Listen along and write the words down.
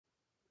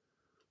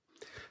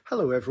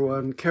Hello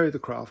everyone, Ceri the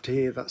Crafter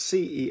here, that's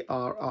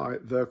C-E-R-I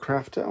the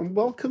Crafter, and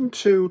welcome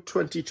to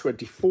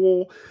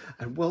 2024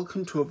 and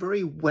welcome to a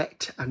very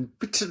wet and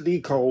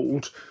bitterly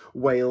cold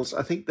Wales.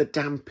 I think the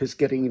damp is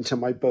getting into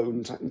my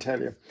bones, I can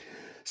tell you.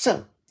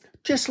 So,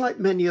 just like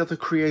many other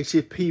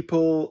creative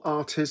people,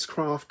 artists,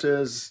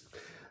 crafters,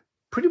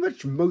 pretty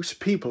much most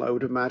people, I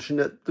would imagine,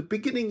 at the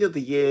beginning of the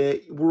year,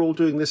 we're all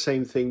doing the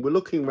same thing. We're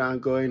looking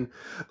around going,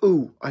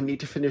 oh, I need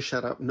to finish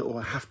that up. No,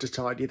 I have to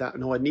tidy that.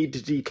 No, I need to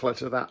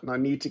declutter that. And I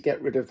need to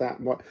get rid of that.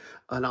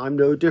 And I'm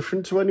no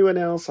different to anyone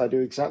else. I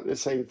do exactly the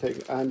same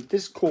thing. And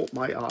this caught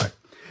my eye.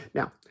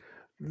 Now,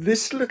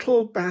 this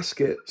little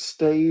basket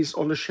stays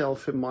on a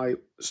shelf in my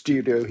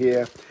studio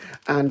here.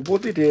 And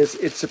what it is,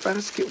 it's a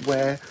basket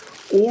where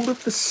all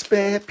of the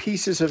spare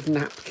pieces of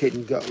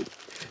napkin go.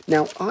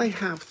 Now, I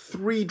have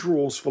 3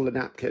 drawers full of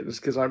napkins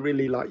because I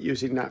really like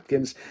using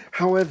napkins.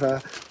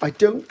 However, I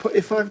don't put,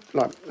 if I've,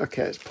 like,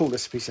 okay, let's pull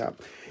this piece out.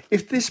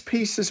 If this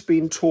piece has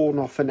been torn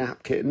off a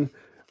napkin,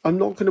 I'm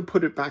not going to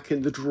put it back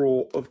in the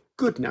drawer of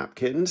good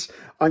napkins.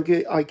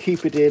 I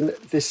keep it in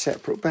this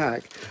separate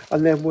bag.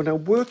 And then when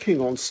I'm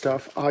working on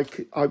stuff,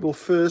 I will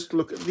first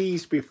look at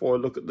these before I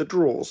look at the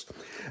drawers.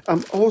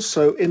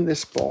 Also, in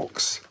this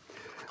box,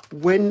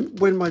 when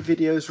my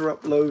videos are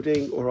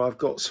uploading or I've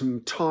got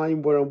some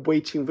time where I'm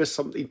waiting for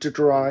something to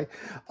dry,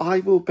 I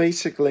will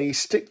basically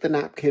stick the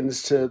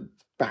napkins to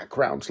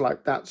backgrounds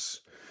like that's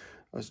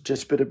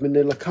just a bit of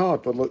manila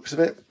card by the looks of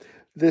it.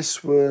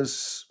 This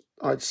was,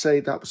 I'd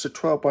say that was a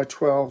 12 by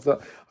 12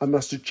 that I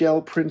must have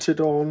gel printed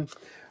on.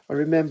 I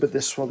remember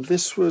this one.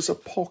 This was a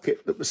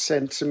pocket that was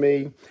sent to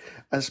me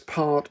as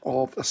part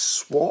of a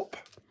swap.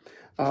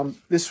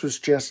 This was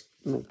just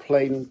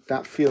plain,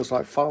 that feels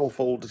like file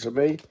folder to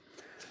me.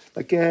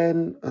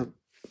 Again,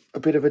 a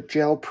bit of a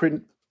gel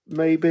print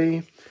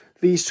maybe.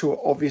 These two are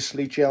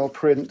obviously gel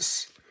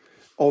prints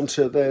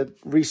onto the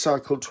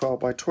recycled 12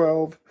 by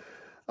 12.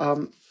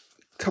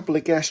 Couple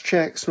of guest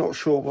checks, not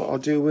sure what I'll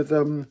do with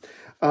them.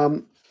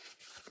 Oh,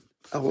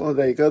 well,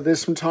 there you go,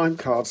 there's some time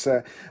cards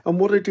there. And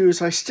what I do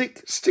is I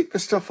stick the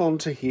stuff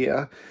onto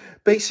here,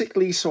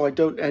 basically so I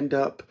don't end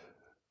up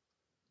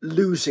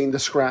losing the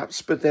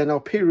scraps, but then I'll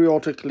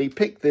periodically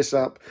pick this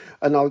up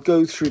and I'll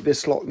go through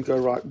this lot and go,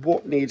 right,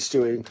 what needs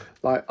doing?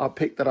 Like, I'll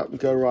pick that up and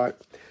go, right,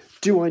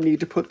 do I need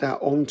to put that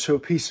onto a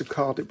piece of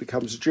card? It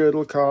becomes a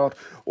journal card,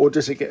 or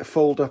does it get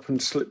folded up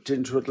and slipped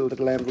into a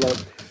little envelope?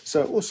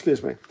 So, oh,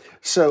 excuse me.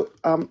 So,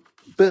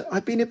 but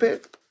I've been a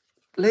bit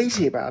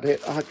lazy about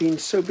it. I've been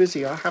so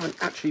busy, I haven't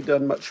actually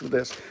done much with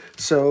this.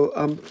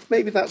 So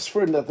maybe that's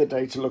for another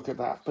day to look at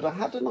that. But I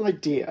had an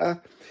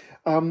idea,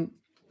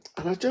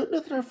 and I don't know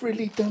that I've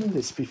really done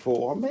this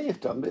before. I may have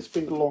done this, it's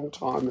been a long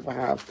time if I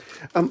have.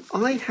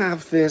 I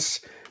have this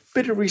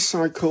bit of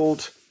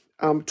recycled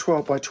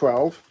 12 by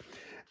 12,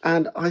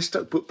 and I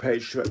stuck book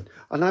page to it.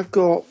 And I've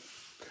got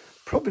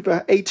probably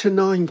about 8 or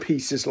 9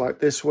 pieces like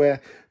this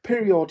where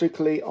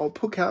periodically I'll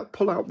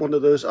pull out one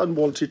of those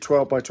unwanted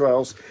 12 by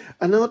 12s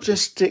and I'll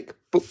just stick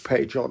book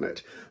page on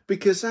it,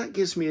 because that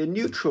gives me a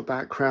neutral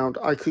background.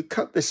 I could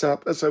cut this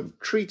up as I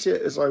treat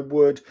it as I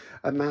would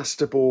a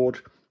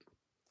masterboard,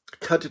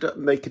 cut it up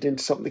and make it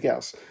into something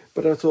else.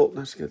 But I thought,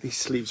 these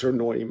sleeves are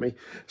annoying me.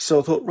 So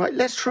I thought, right,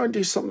 let's try and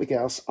do something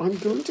else. I'm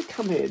going to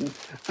come in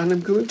and I'm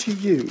going to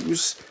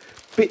use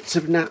bits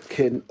of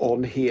napkin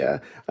on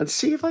here and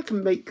see if I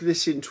can make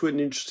this into an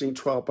interesting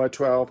 12 by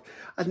 12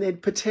 and then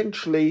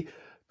potentially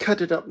cut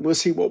it up and we'll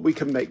see what we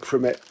can make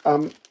from it.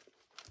 And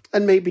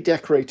maybe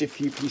decorate a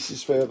few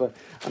pieces further.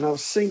 And I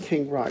was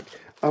thinking, right,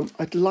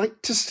 I'd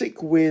like to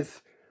stick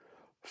with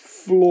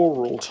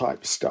floral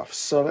type stuff.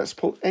 So let's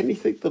pull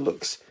anything that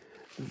looks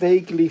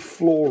vaguely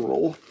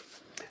floral.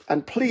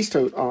 And please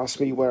don't ask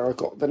me where I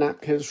got the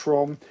napkins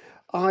from.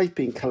 I've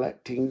been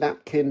collecting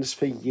napkins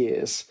for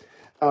years.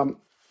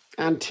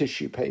 And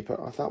tissue paper.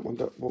 That one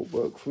won't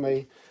work for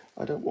me.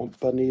 I don't want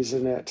bunnies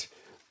in it.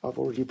 I've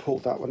already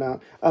pulled that one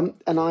out.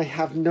 And I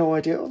have no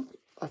idea. Oh,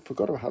 I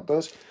forgot I had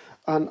those.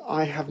 And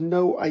I have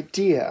no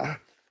idea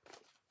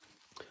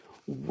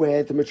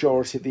where the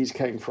majority of these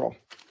came from.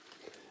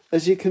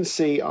 As you can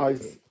see, I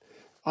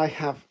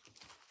have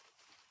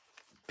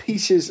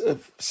pieces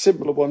of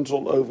similar ones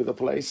all over the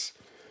place.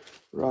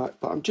 Right,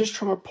 but I'm just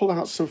trying to pull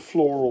out some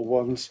floral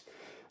ones.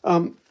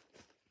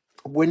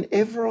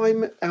 Whenever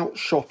I'm out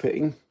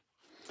shopping,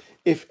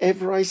 if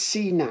ever I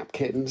see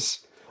napkins,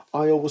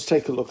 I always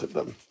take a look at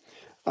them.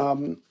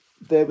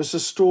 There was a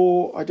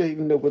store, I don't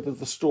even know whether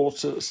the store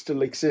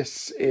still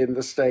exists in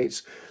the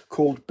States,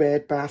 called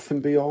Bed Bath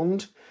 &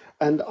 Beyond.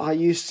 And I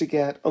used to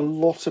get a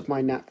lot of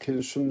my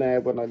napkins from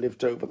there when I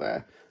lived over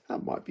there.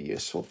 That might be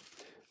useful.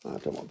 I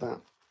don't want that.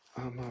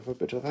 I'll have a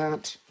bit of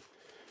that.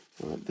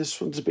 This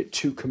one's a bit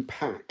too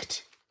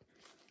compact.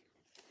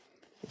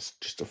 It's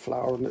just a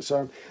flower on its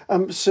own.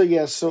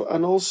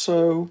 And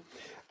also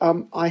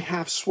I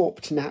have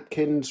swapped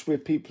napkins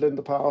with people in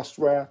the past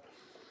where,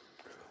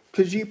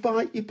 because you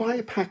buy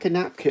a pack of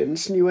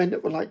napkins and you end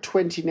up with like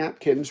 20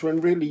 napkins when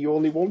really you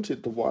only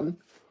wanted the one.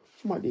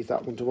 I might leave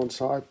that one to one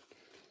side.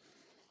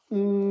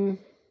 No.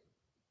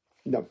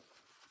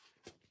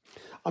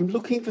 I'm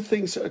looking for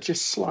things that are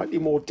just slightly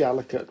more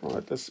delicate.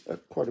 Right, there's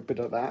quite a bit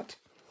of that.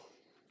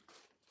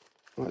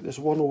 Right, there's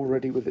one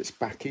already with its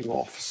backing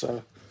off,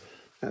 so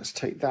let's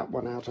take that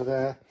one out of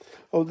there.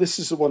 Oh, this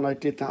is the one I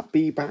did that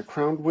bee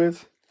background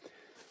with.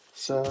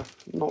 So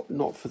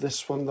not for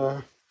this one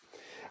though.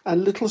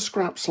 And little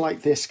scraps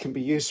like this can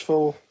be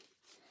useful.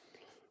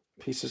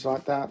 Pieces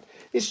like that.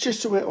 It's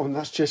just a way on.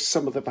 That's just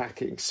some of the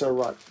backing. So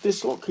right,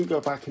 this lot can go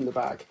back in the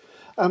bag.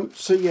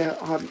 So yeah,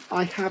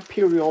 I have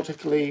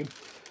periodically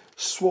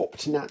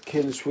swapped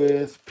napkins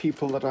with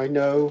people that I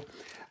know.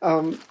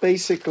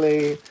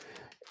 Basically,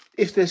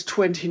 if there's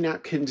 20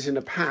 napkins in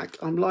a pack,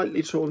 I'm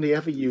likely to only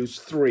ever use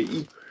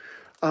 3.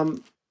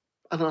 And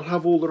I'll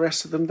have all the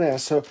rest of them there.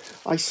 So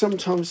I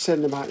sometimes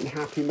send them out in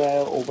Happy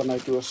Mail, or when I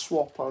do a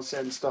swap, I'll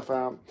send stuff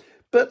out.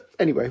 But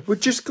anyway, we're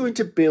just going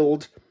to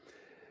build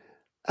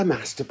a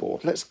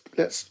masterboard.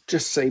 Let's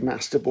just say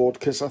masterboard,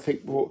 because I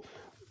think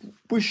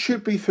we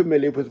should be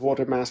familiar with what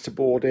a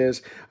masterboard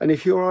is. And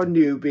if you're a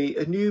newbie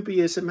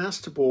is a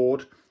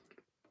masterboard.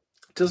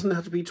 It doesn't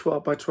have to be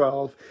 12 by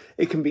 12.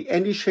 It can be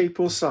any shape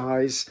or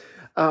size.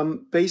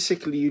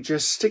 Basically, you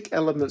just stick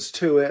elements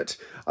to it,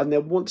 and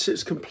then once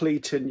it's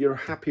complete and you're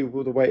happy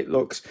with the way it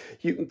looks,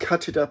 you can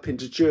cut it up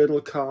into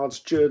journal cards,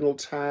 journal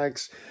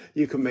tags.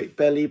 You can make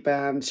belly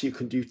bands. You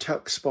can do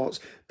tuck spots.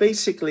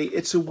 Basically,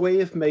 it's a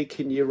way of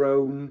making your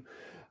own,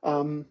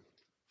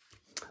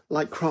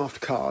 like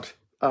craft card,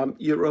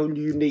 your own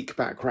unique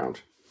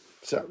background.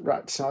 So,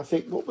 right, so I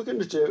think what we're going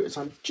to do is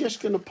I'm just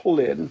going to pull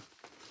in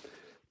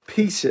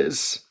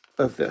pieces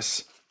of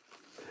this.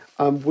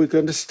 We're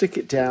going to stick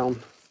it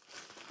down.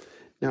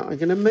 Now I'm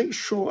going to make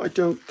sure I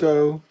don't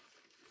go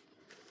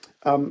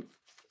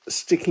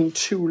sticking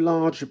too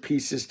large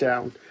pieces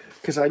down,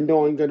 because I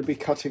know I'm going to be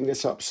cutting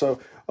this up. So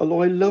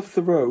although I love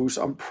the rows,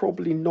 I'm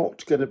probably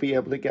not going to be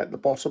able to get the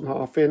bottom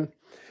half in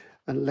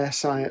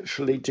unless I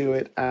actually do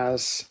it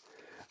as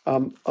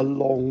a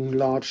long,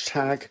 large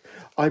tag.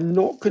 I'm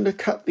not going to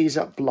cut these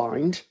up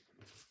blind.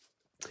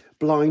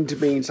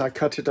 Blind means I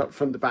cut it up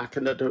from the back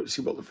and I don't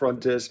see what the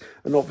front is.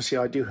 And obviously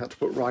I do have to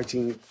put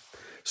writing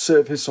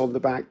surface on the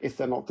back if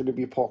they're not going to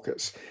be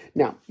pockets.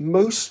 Now,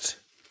 most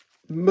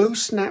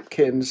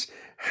napkins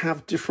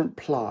have different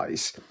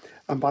plies.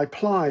 And by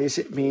plies,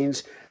 it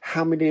means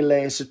how many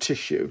layers of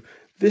tissue.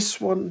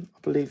 This one, I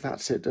believe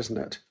that's it, doesn't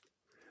it?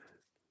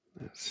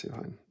 Let's see.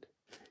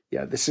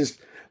 Yeah,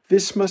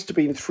 this must have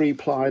been 3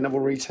 ply, and I've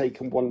already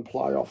taken 1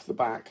 ply off the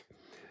back.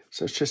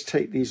 So let's just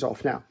take these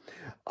off. Now,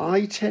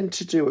 I tend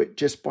to do it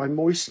just by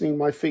moistening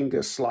my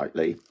fingers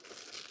slightly.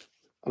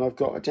 And I've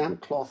got a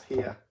damp cloth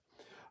here.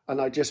 And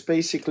I just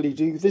basically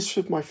do this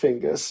with my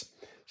fingers.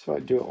 So I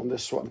do it on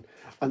this one.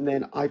 And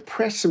then I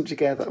press them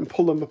together and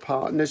pull them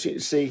apart. And as you can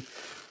see,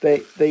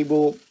 they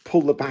will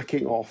pull the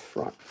backing off.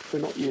 Right, we're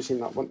not using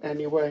that one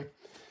anyway,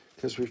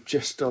 because we've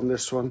just done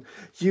this one.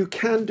 You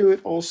can do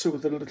it also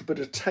with a little bit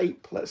of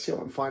tape. Let's see if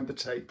I can find the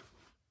tape.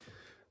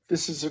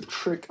 This is a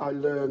trick I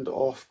learned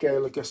off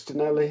Gail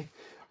Augustinelli.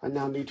 I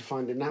now need to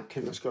find a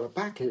napkin that's got a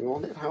backing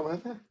on it,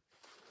 however.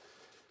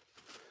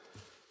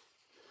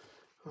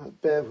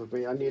 Right, bear with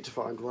me, I need to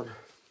find one.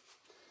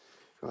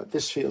 Right,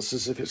 this feels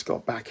as if it's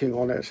got backing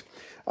on it.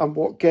 And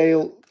what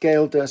Gail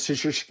does is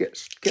she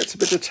gets a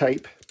bit of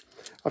tape.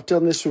 I've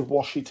done this with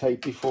washi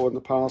tape before in the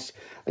past.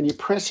 And you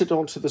press it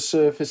onto the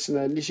surface, and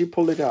then as you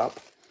pull it up,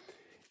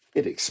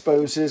 it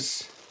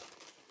exposes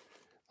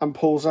and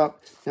pulls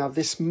up. Now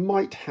this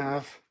might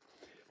have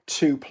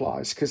 2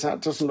 plies, because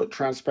that doesn't look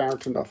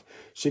transparent enough.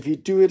 So if you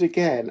do it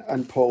again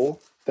and pull,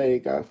 there you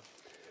go.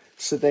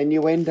 So then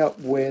you end up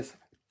with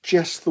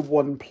just the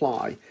 1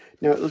 ply.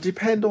 Now it'll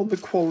depend on the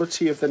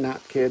quality of the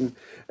napkin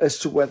as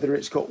to whether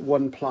it's got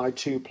 1 ply,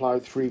 2 ply,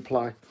 3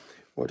 ply.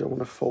 Oh, I don't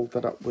want to fold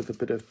that up with a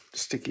bit of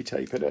sticky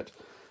tape in it.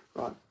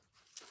 Right,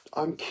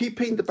 I'm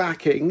keeping the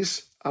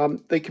backings.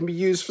 They can be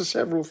used for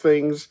several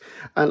things,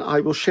 and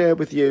I will share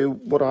with you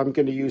what I'm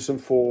going to use them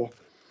for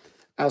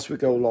as we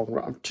go along.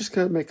 Right, I'm just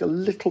going to make a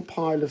little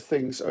pile of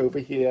things over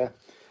here.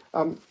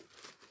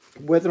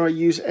 Whether I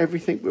use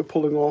everything we're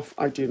pulling off,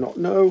 I do not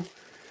know.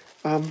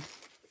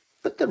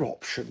 But they're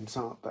options,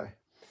 aren't they?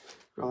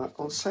 Right,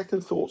 on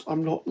second thoughts,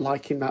 I'm not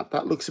liking that.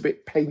 That looks a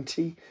bit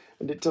painty,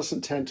 and it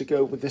doesn't tend to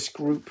go with this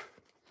group.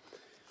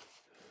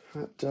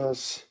 That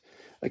does.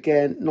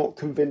 Again, not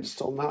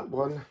convinced on that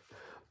one.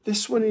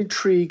 This one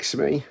intrigues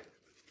me,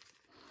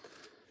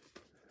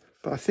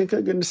 but I think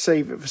I'm going to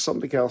save it for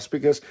something else,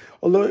 because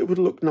although it would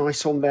look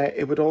nice on there,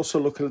 it would also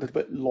look a little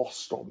bit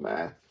lost on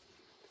there.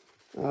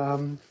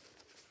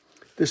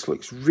 This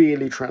looks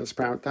really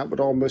transparent. That would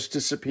almost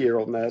disappear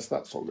on there, so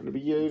that's not going to be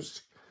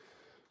used.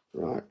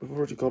 Right, we've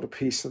already got a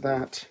piece of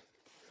that.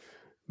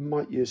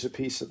 Might use a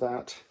piece of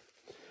that.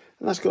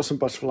 And that's got some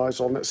butterflies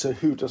on it, so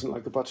who doesn't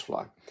like a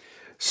butterfly?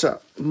 So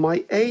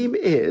my aim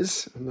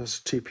is, and there's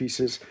 2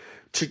 pieces,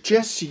 to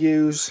just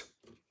use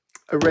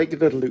a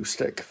regular glue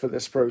stick for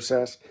this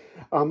process.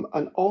 And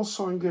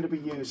also I'm going to be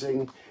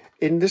using,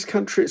 in this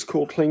country it's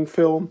called cling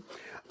film.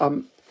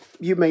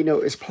 You may know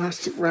it as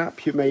plastic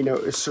wrap, you may know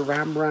it as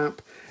saran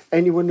wrap.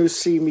 anyone who's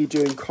seen me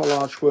doing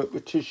collage work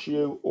with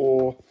tissue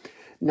or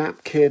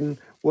napkin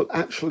will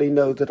actually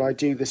know that I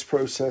do this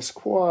process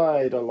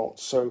quite a lot.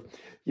 So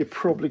you're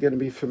probably going to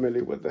be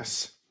familiar with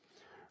this.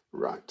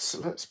 Right, so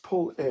let's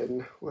pull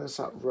in. Where's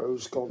that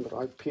rose gone that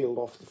I peeled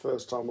off the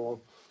first time on?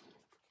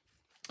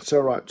 So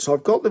right, so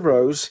I've got the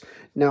rose.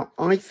 Now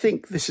I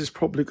think this is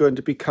probably going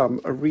to become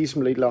a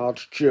reasonably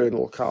large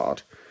journal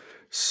card.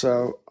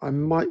 So I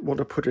might want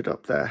to put it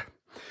up there.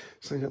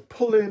 So I'm going to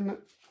pull in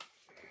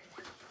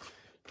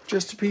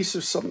just a piece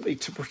of something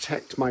to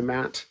protect my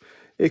mat.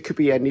 It could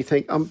be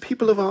anything.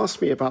 People have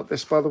asked me about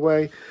this, by the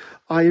way.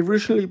 I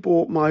originally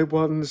bought my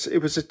ones. It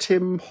was a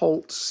Tim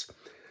Holtz,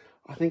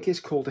 I think it's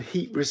called a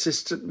heat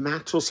resistant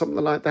mat or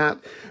something like that.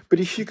 But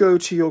if you go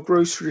to your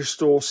grocery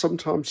store,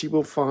 sometimes you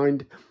will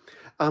find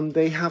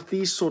they have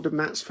these sort of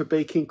mats for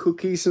baking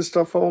cookies and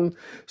stuff on.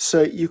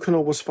 So you can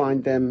always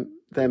find them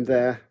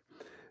there.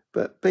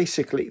 But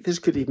basically, this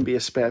could even be a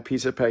spare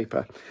piece of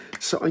paper.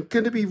 So I'm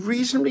going to be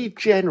reasonably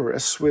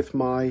generous with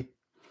my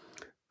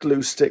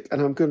glue stick,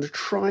 and I'm going to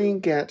try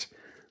and get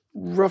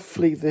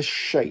roughly this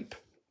shape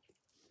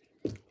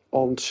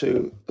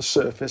onto the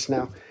surface.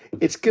 Now,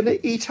 it's going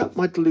to eat up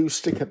my glue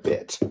stick a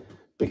bit,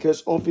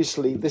 because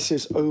obviously this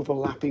is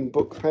overlapping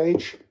book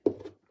page.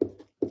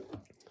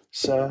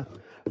 So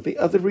the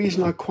other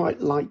reason I quite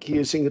like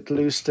using a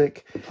glue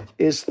stick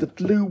is the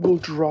glue will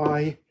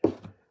dry.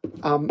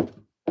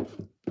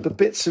 The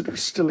bits that are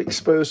still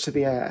exposed to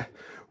the air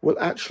will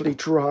actually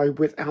dry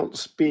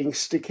without being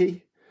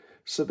sticky.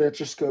 So they'll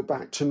just go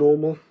back to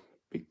normal.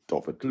 Big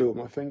dot of glue on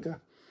my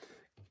finger.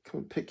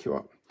 Come and pick you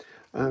up.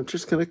 I'm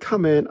just going to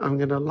come in. I'm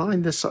going to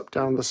line this up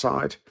down the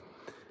side.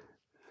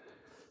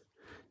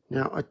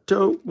 Now, I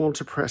don't want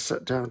to press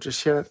that down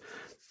just yet.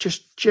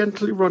 Just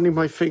gently running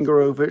my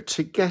finger over it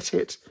to get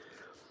it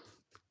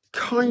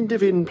kind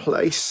of in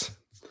place.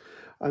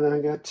 And then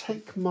I'm going to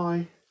take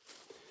my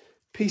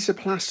piece of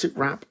plastic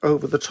wrap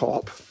over the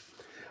top,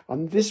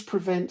 and this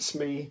prevents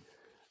me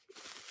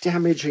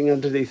damaging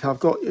underneath. I've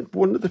got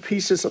one of the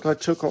pieces that I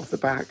took off the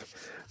back,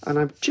 and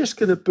I'm just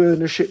going to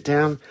burnish it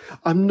down.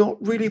 I'm not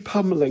really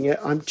pummeling it.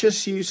 I'm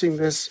just using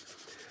this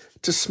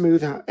to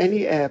smooth out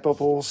any air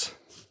bubbles,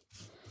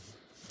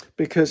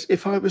 because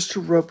if I was to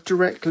rub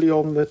directly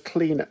on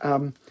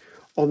the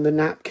on the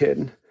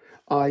napkin,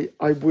 I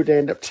would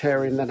end up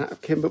tearing the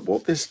napkin. But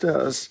what this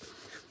does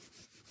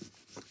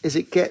is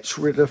it gets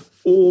rid of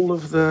all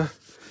of the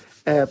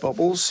air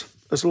bubbles,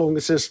 as long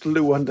as there's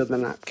glue under the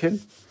napkin.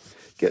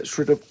 Gets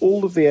rid of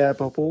all of the air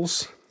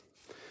bubbles,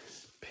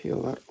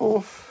 peel that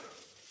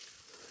off,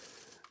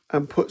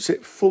 and puts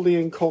it fully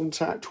in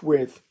contact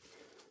with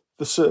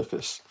the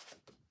surface,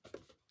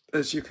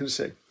 as you can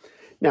see.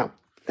 Now,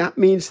 that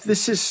means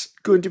this is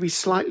going to be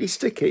slightly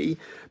sticky,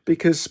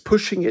 because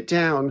pushing it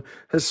down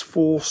has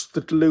forced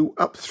the glue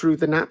up through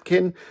the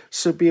napkin,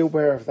 so be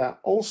aware of that.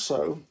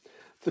 Also,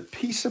 the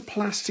piece of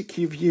plastic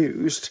you've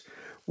used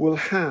will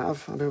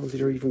have, I don't know if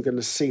you're even going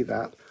to see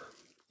that,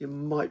 you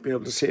might be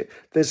able to see it,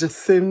 there's a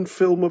thin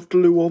film of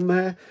glue on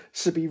there,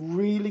 so be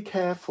really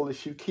careful.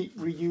 If you keep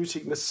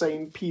reusing the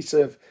same piece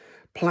of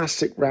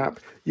plastic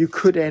wrap, you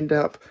could end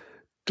up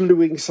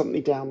gluing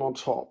something down on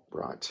top.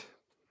 Right,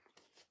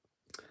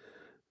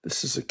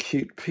 this is a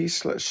cute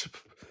piece. Let's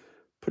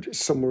put it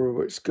somewhere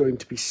where it's going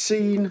to be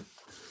seen.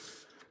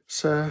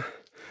 So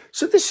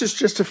this is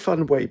just a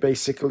fun way,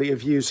 basically,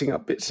 of using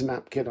up bits of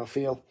napkin, I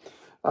feel.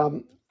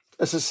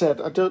 As I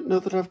said, I don't know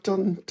that I've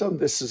done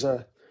this as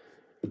a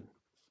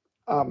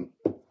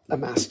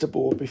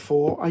masterboard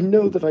before. I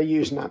know that I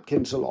use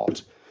napkins a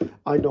lot.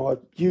 I know I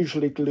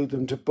usually glue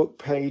them to book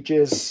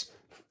pages,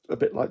 a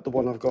bit like the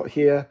one I've got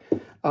here.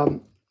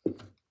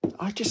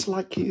 I just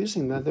like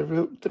using them.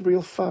 They're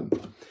real fun.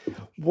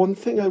 One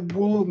thing I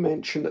will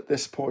mention at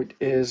this point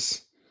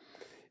is,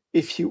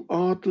 if you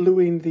are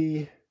gluing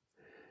the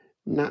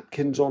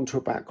napkins onto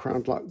a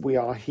background like we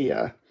are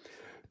here,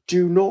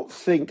 do not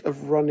think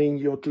of running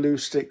your glue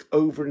stick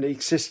over an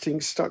existing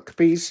stuck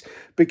piece,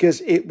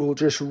 because it will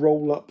just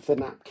roll up the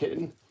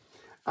napkin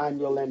and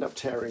you'll end up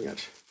tearing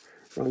it.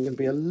 I'm going to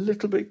be a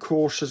little bit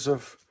cautious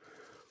of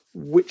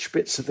which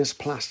bits of this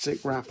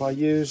plastic wrap I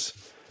use.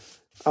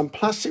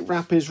 Plastic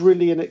wrap is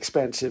really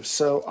inexpensive,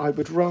 so I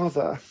would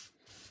rather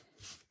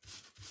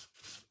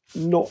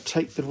not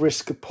take the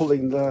risk of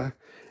pulling the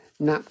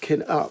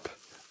napkin up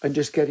and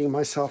just getting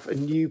myself a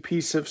new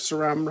piece of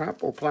saran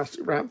wrap or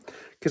plastic wrap,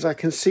 because I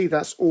can see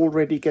that's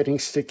already getting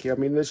sticky. I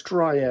mean, there's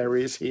dry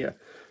areas here,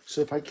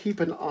 so if I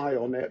keep an eye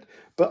on it,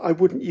 but I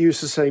wouldn't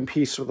use the same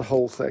piece for the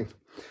whole thing.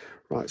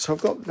 Right, so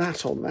I've got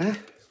that on there.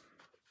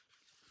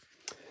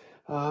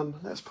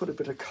 Let's put a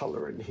bit of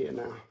colour in here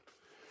now.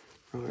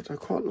 Right, I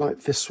quite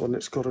like this one.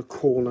 It's got a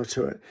corner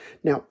to it.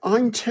 Now,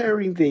 I'm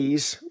tearing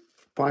these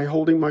by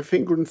holding my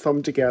finger and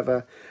thumb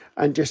together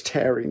and just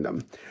tearing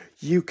them.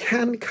 You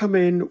can come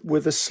in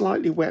with a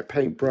slightly wet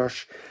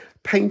paintbrush,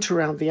 paint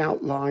around the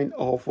outline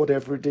of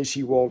whatever it is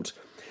you want,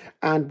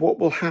 and what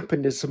will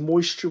happen is the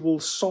moisture will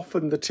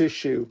soften the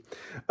tissue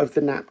of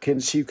the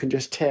napkin, so you can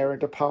just tear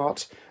it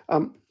apart.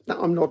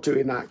 Now, I'm not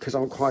doing that because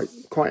I'm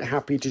quite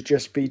happy to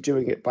just be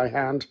doing it by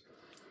hand.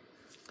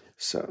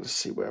 So let's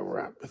see where we're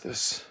at with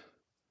this.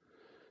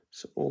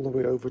 So all the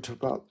way over to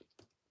about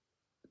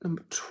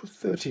number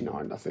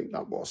 39, I think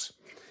that was.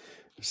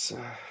 So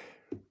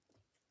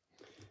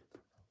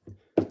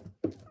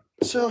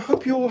I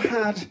hope you all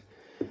had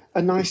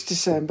a nice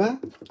December.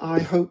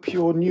 I hope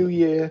your new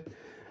year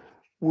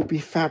will be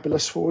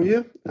fabulous for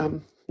you.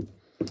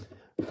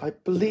 I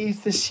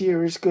believe this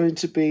year is going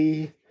to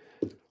be,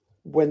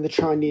 when the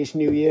Chinese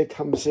New Year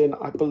comes in,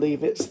 I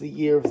believe it's the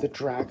year of the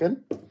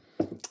dragon.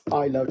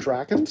 I love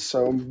dragons,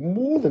 so I'm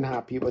more than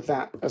happy with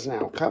that as an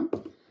outcome.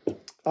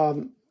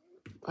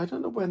 I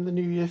don't know when the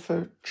New Year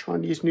for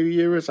Chinese New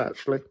Year is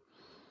actually.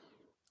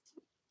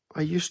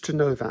 I used to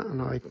know that,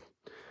 and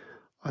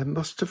I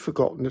must have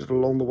forgotten it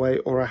along the way,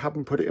 or I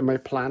haven't put it in my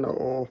planner,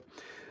 or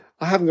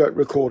I haven't got it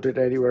recorded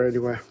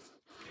anywhere.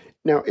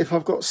 Now, if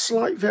I've got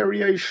slight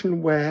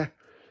variation where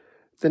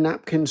the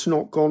napkin's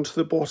not gone to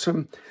the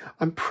bottom,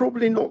 I'm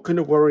probably not going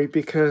to worry,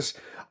 because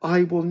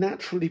I will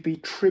naturally be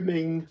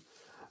trimming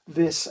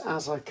this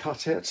as I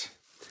cut it.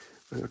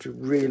 I'm going to be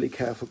really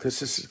careful because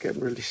this is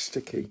getting really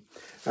sticky.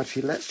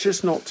 Actually, let's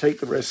just not take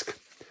the risk.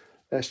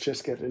 Let's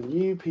just get a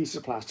new piece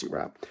of plastic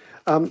wrap.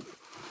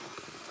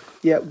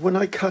 Yeah, when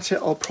I cut it,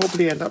 I'll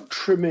probably end up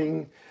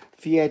trimming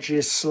the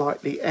edges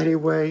slightly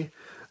anyway.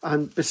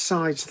 And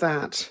besides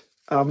that,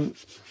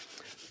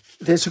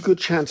 there's a good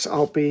chance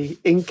I'll be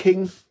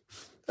inking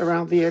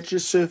around the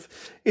edges. So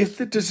if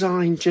the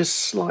design just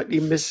slightly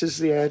misses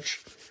the edge,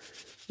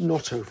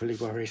 not overly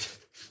worried.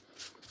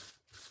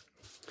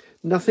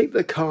 Nothing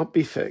that can't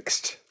be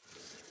fixed.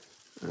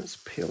 Let's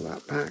peel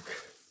that back.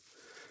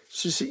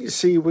 So as you can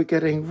see, we're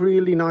getting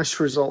really nice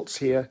results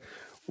here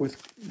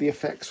with the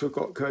effects we've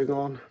got going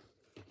on.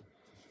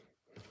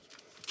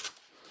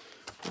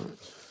 Right,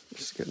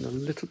 this is getting a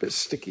little bit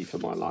sticky for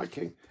my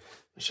liking.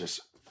 Let's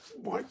just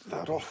wipe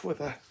that off with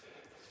a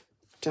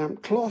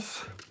damp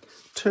cloth.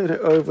 Turn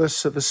it over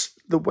so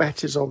the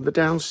wet is on the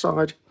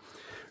downside.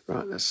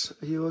 Right,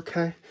 are you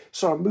okay?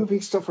 So I'm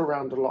moving stuff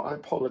around a lot, I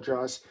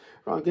apologise.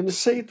 Right, I'm going to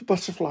save the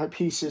butterfly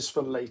pieces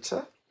for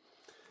later.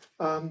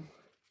 I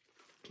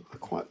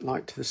quite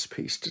liked this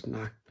piece, didn't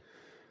I?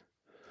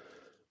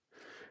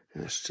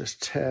 Let's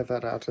just tear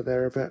that out of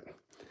there a bit.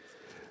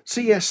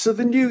 So yes, so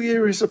the new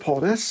year is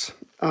upon us.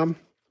 Well,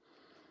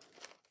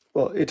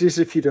 it is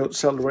if you don't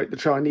celebrate the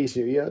Chinese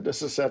New Year.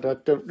 As I said, I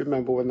don't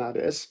remember when that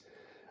is.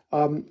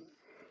 So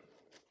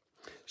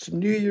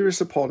New Year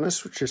is upon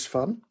us, which is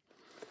fun.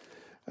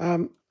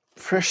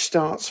 Fresh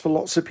starts for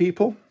lots of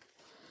people.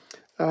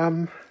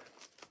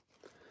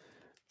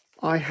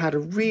 I had a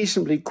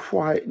reasonably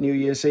quiet New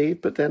Year's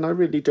Eve, but then I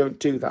really don't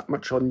do that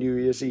much on New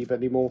Year's Eve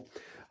anymore.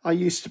 I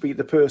used to be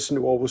the person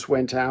who always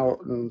went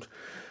out, and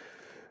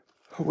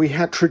we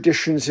had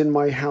traditions in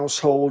my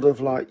household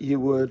of, like, you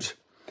would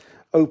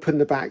open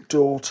the back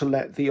door to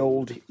let the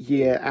old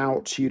year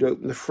out. You'd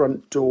open the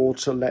front door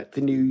to let the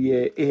new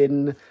year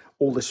in.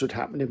 All this would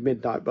happen at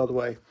midnight, by the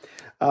way.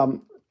 I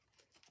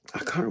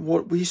can't remember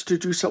what, we used to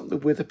do something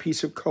with a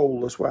piece of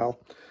coal as well.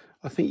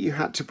 I think you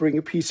had to bring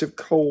a piece of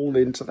coal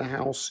into the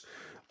house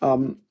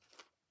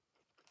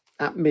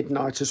at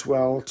midnight as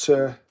well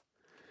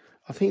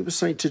I think it was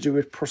something to do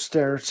with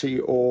posterity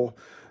or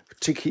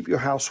to keep your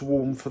house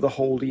warm for the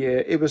whole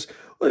year. It was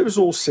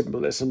all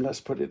symbolism, let's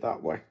put it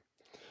that way.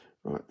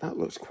 Right, that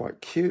looks quite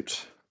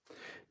cute.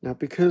 Now,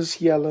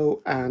 because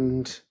yellow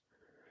and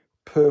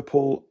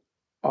purple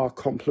are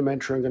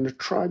complementary, I'm going to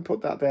try and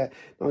put that there.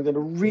 Now, I'm going to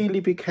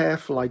really be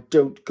careful I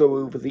don't go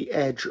over the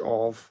edge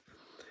of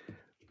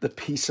the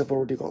piece I've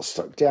already got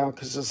stuck down,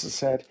 because, as I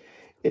said,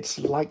 it's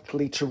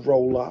likely to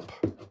roll up.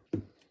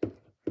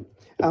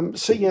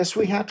 So yes,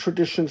 we had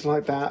traditions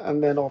like that,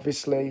 and then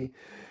obviously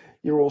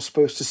you're all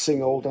supposed to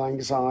sing Auld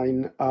Lang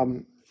Syne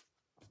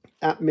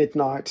at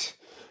midnight.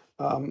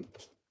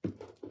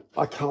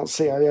 I can't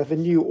say I ever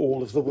knew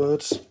all of the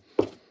words.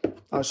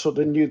 I sort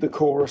of knew the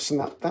chorus, and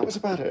that was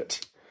about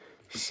it.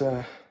 It's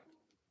a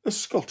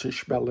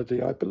Scottish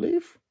melody, I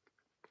believe.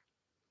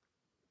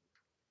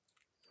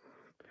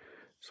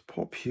 Let's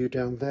pop you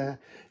down there.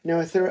 Now,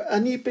 if there are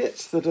any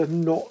bits that are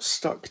not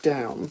stuck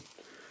down,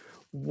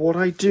 what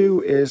I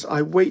do is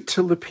I wait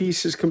till the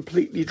piece is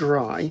completely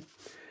dry,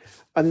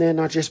 and then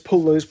I just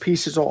pull those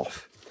pieces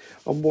off.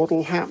 And what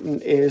will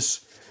happen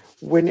is,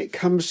 when it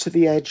comes to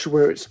the edge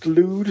where it's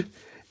glued,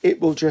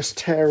 it will just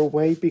tear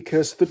away,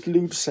 because the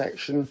glued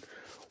section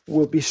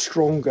will be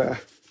stronger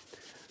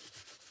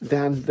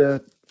than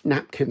the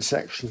napkin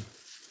section.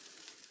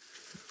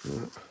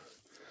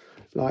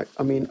 Like,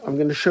 I mean, I'm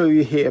going to show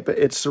you here, but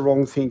it's the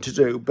wrong thing to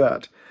do.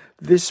 But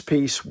this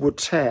piece would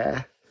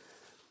tear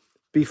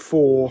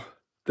before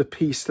the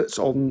piece that's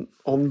on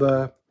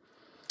the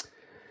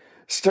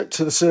stuck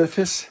to the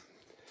surface.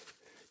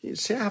 You can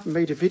see I haven't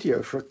made a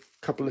video for a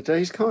couple of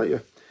days, can't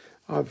you?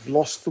 I've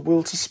lost the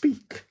will to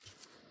speak.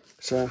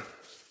 So,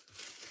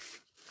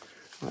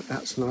 right,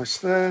 that's nice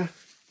there.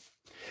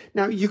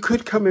 Now, you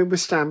could come in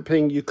with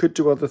stamping, you could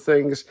do other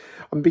things.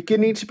 I'm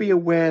beginning to be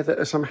aware that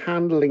as I'm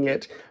handling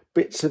it,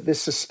 bits of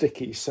this are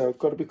sticky, so I've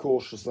got to be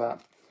cautious of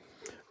that.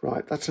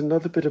 Right, that's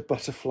another bit of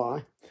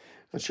butterfly.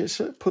 I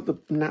should put the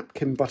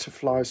napkin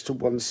butterflies to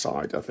one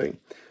side, I think.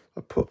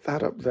 I'll put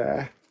that up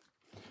there,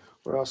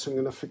 or else I'm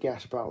going to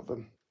forget about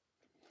them.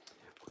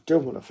 I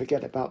don't want to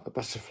forget about the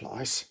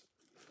butterflies.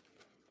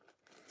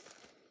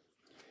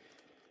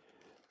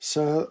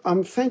 So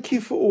thank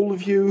you for all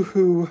of you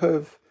who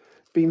have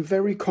been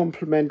very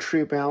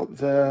complimentary about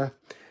the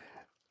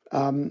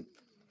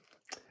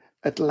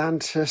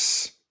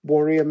Atlantis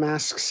Warrior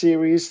Mask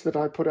series that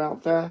I put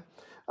out there.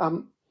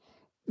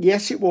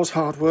 Yes, it was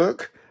hard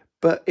work,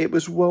 but it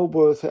was well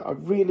worth it. I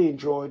really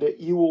enjoyed it.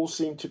 You all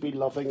seem to be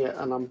loving it,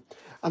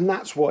 and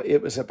that's what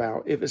it was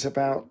about. It was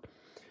about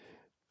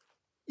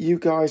you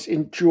guys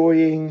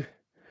enjoying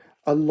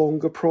a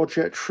longer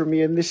project from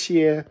me. And this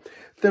year,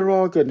 there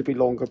are going to be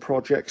longer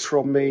projects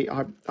from me.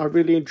 I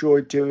really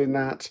enjoyed doing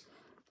that.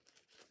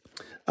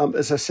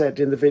 As I said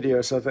in the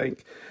videos, I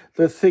think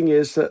the thing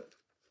is that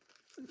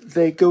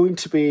they're going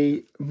to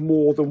be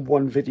more than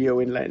one video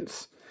in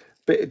length,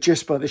 but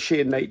just by the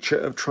sheer nature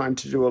of trying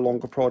to do a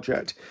longer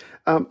project.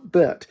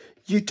 But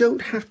you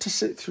don't have to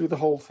sit through the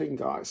whole thing,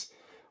 guys.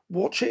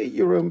 Watch it at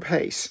your own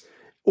pace,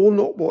 or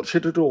not watch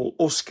it at all,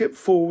 or skip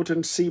forward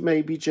and see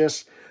maybe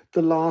just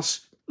the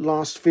last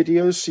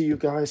videos so you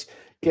guys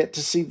get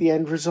to see the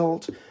end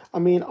result. I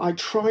mean, I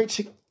try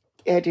to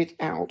edit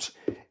out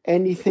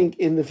anything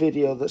in the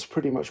video that's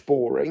pretty much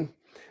boring,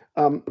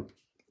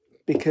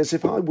 because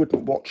if I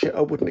wouldn't watch it,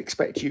 I wouldn't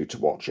expect you to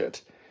watch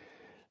it.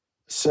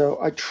 So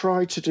I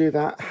try to do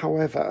that.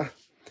 However,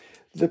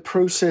 the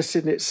process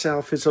in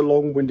itself is a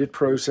long-winded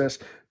process.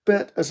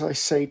 But as I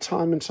say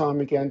time and time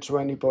again to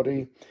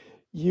anybody,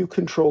 you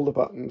control the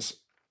buttons.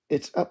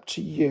 It's up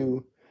to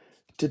you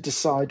to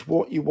decide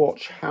what you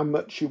watch, how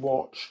much you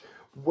watch,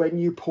 when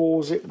you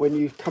pause it, when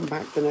you come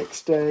back the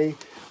next day,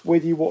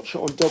 whether you watch it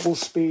on double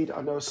speed.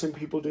 I know some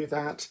people do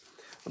that.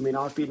 I mean,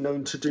 I've been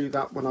known to do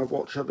that when I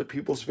watch other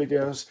people's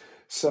videos.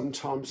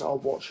 Sometimes I'll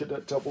watch it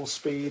at double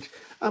speed.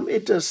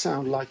 It does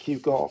sound like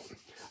you've got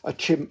a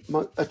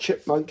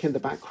chipmunk in the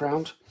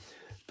background,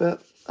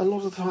 but a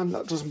lot of the time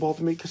that doesn't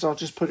bother me because I'll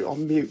just put it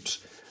on mute,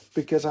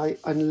 because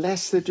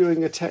unless they're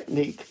doing a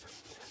technique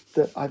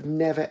that I've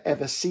never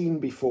ever seen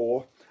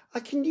before, I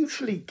can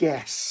usually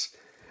guess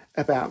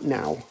about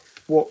now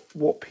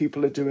what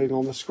people are doing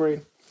on the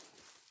screen.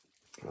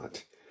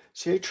 Right,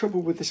 so the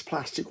trouble with this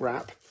plastic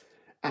wrap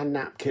and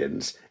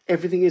napkins,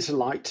 everything is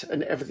light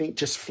and everything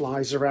just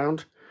flies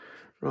around.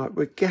 Right,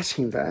 we're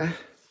getting there.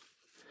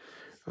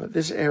 Right,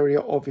 this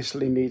area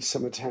obviously needs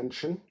some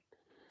attention.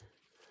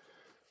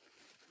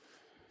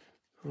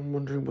 I'm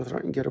wondering whether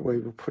I can get away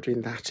with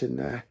putting that in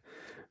there.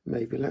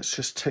 Maybe let's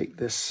just take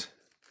this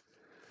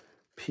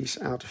piece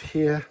out of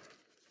here.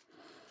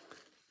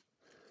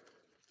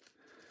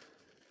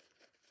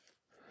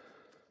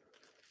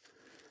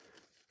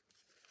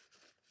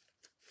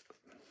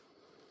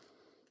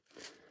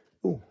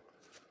 Oh.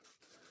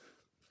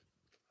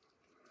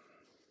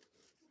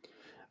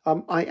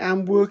 I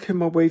am working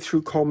my way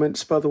through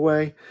comments, by the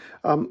way.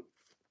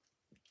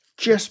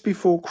 Just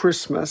before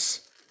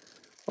Christmas,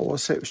 I'll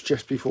say it was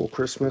just before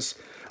Christmas,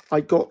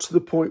 I got to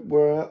the point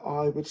where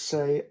I would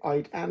say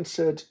I'd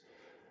answered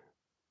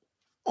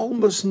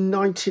almost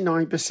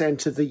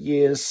 99% of the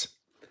years,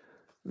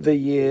 that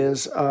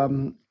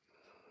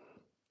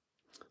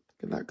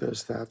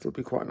goes there, that'll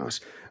be quite nice,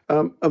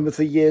 with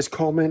the year's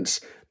comments.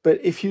 But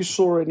if you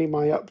saw any of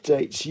my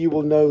updates, you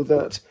will know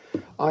that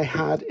I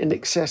had in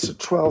excess of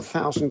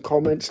 12,000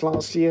 comments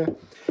last year.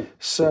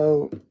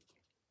 So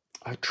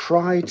I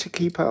try to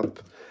keep up,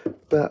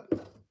 but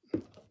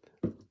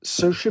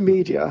social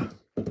media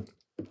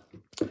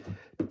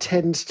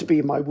tends to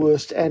be my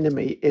worst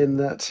enemy in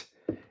that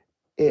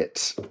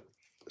it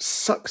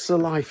sucks the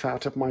life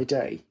out of my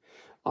day.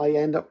 I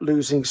end up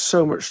losing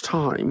so much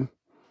time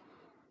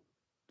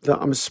that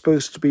I'm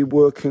supposed to be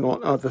working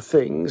on other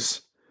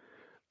things.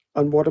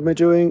 And what am I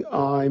doing?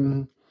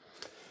 I'm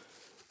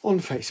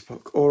on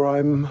Facebook, or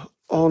I'm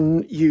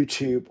on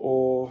YouTube,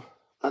 or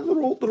and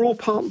they're all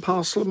part and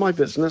parcel of my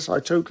business.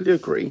 I totally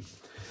agree.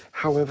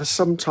 However,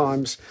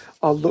 sometimes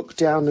I'll look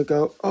down and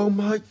go, oh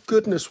my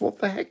goodness, what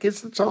the heck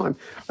is the time?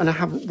 And I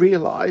haven't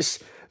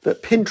realised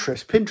that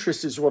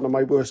Pinterest is one of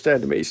my worst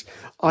enemies.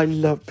 I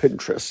love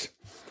Pinterest.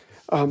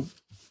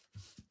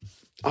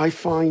 I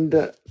find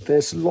that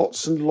there's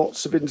lots and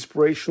lots of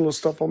inspirational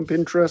stuff on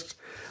Pinterest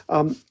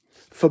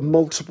for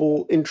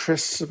multiple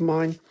interests of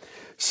mine.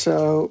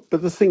 So,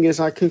 but the thing is,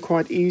 I can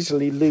quite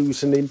easily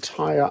lose an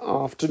entire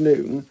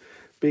afternoon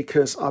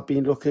because I've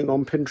been looking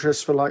on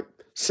Pinterest for like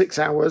 6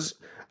 hours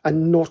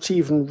and not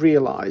even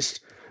realised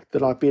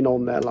that I've been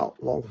on there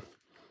that long.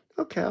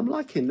 Okay, I'm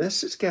liking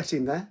this. It's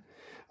getting there.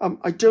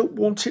 I don't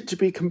want it to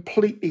be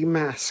completely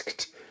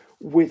masked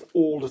with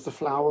all of the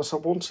flowers. I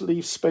want to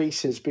leave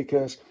spaces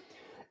because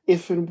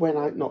when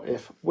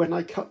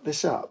I cut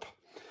this up,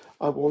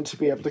 I want to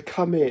be able to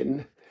come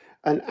in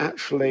and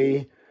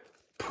actually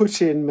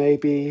put in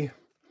maybe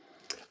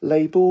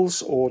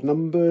labels or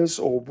numbers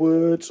or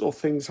words or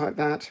things like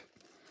that.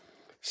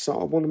 So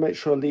I want to make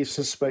sure I leave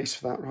some space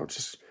for that. I'm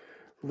just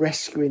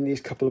rescuing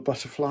these couple of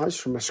butterflies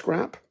from a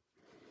scrap.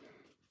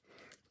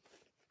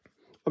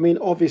 I mean,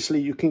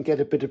 obviously you can get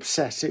a bit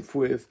obsessive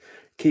with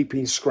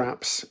keeping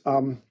scraps.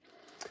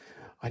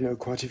 I know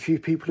quite a few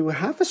people who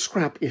have a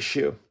scrap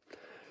issue,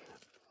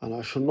 and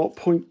I shall not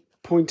point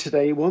at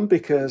anyone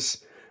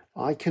because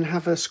I can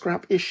have a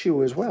scrap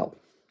issue as well.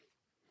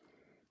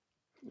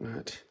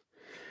 Right.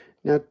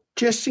 Now,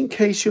 just in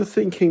case you're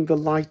thinking the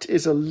light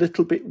is a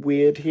little bit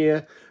weird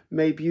here,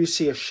 maybe you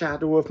see a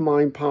shadow of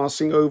mine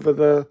passing over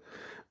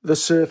the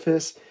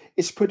surface.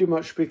 It's pretty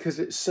much because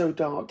it's so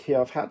dark here.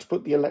 I've had to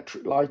put the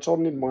electric light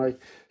on in my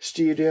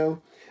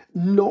studio.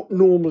 Not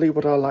normally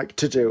what I like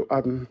to do.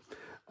 I'm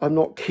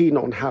not keen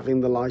on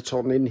having the light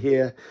on in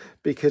here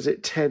because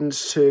it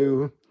tends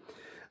to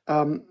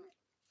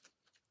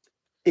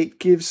it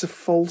gives a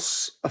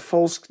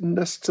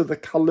falseness to the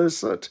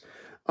colours that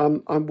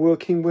I'm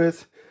working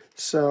with.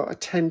 So I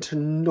tend to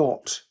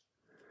not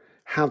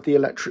have the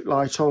electric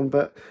light on,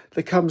 but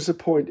there comes a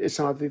point it's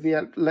either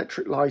the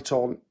electric light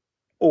on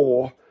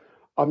or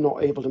I'm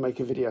not able to make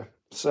a video.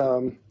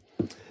 So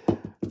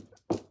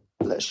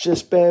let's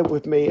just bear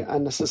with me.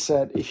 And as I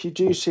said, if you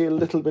do see a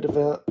little bit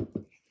of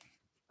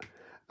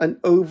an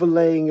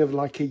overlaying of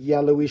like a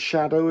yellowy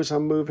shadow as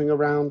I'm moving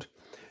around,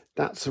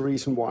 that's the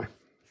reason why.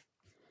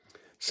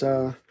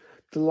 So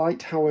the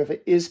light, however,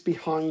 is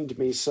behind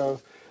me,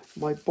 so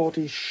my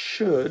body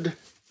should,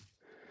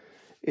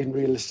 in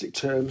realistic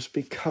terms,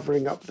 be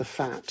covering up the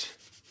fat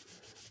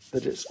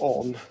that it's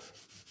on.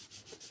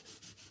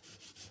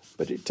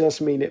 But it does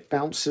mean it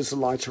bounces the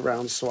light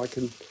around so I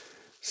can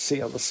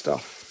see other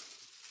stuff.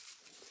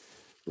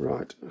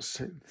 Right, let's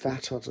take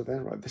that out of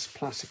there. Right, this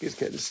plastic is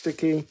getting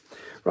sticky.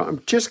 Right,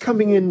 I'm just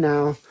coming in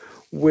now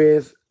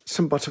with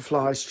some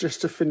butterflies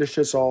just to finish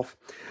us off.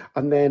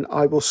 And then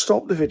I will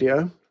stop the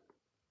video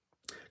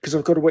because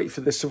I've got to wait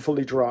for this to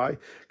fully dry.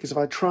 Because if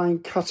I try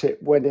and cut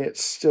it when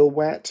it's still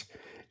wet,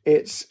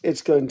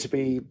 it's going to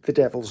be the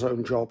devil's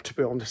own job, to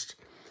be honest.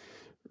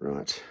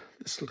 Right,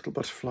 this little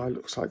butterfly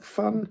looks like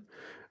fun.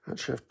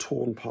 Actually, I've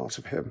torn part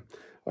of him.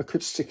 I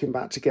could stick him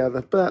back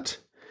together, but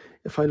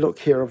if I look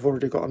here, I've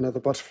already got another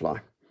butterfly.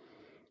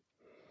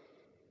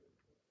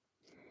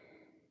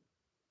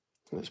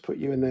 Let's put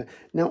you in there.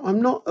 Now,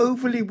 I'm not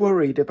overly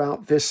worried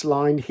about this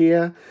line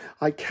here.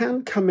 I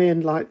can come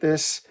in like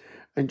this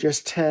and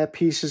just tear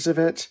pieces of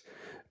it,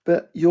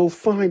 but you'll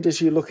find as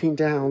you're looking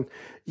down,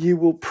 you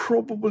will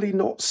probably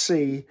not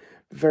see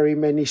very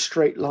many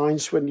straight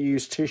lines when you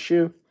use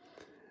tissue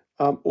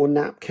or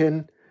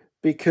napkin,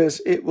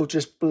 because it will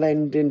just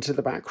blend into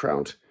the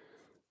background.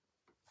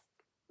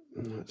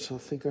 Right, so I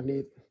think I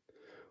need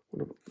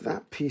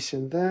that piece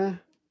in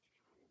there.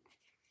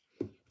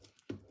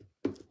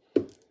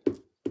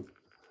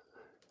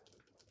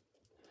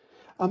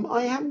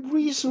 I am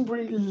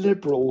reasonably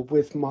liberal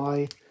with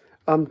my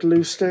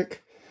glue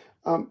stick.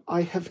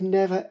 I have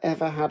never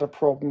ever had a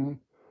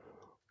problem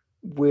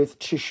with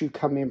tissue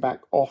coming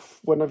back off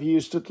when I've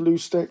used a glue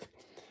stick,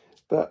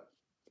 but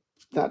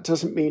that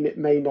doesn't mean it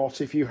may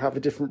not if you have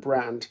a different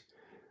brand.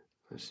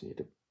 I just need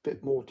a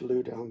bit more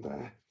glue down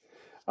there.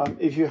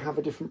 If you have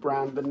a different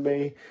brand than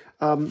me,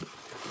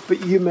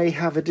 but you may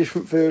have a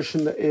different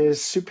version that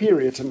is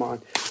superior to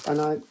mine.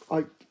 And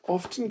I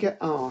often get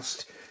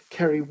asked,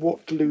 Ceri,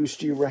 what glues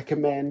do you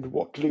recommend?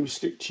 What glue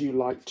stick do you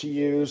like to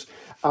use?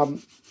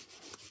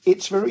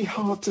 It's very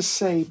hard to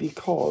say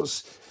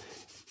because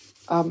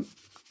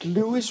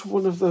glue is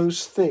one of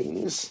those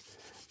things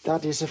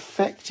that is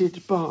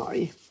affected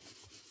by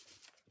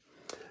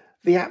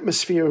the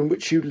atmosphere in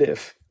which you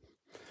live.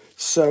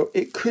 So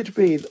it could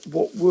be that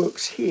what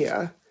works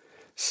here,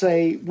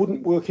 say,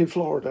 wouldn't work in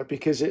Florida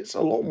because it's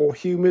a lot more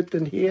humid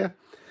than here.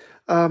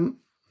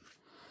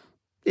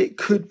 It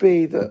could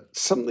be that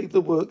something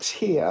that works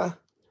here,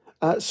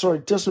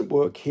 doesn't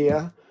work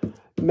here,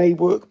 may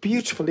work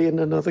beautifully in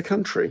another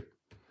country.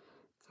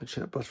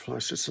 Actually, that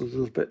butterfly's just a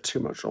little bit too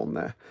much on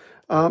there.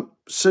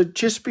 So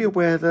just be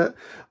aware that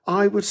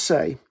I would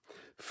say,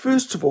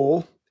 first of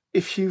all,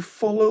 if you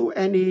follow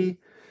any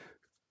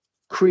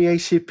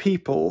creative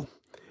people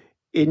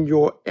in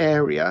your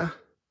area,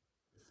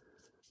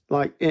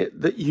 like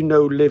that you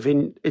know live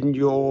in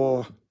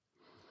your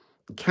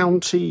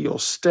county, your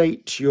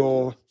state,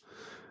 your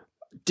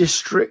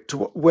district,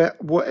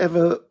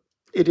 whatever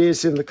it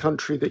is in the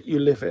country that you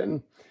live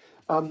in,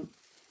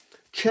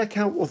 check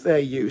out what they're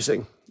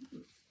using.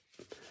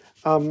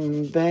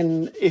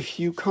 Then if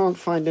you can't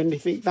find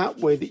anything that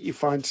way that you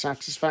find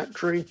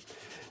satisfactory,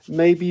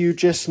 maybe you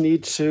just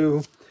need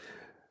to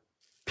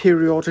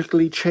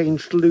periodically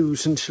change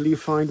glues until you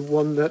find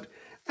one that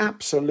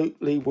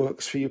absolutely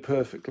works for you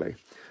perfectly.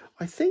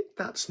 I think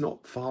that's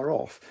not far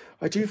off.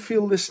 I do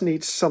feel this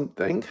needs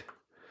something,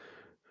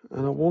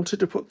 and I wanted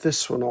to put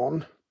this one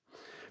on.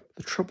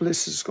 The trouble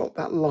is it's got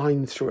that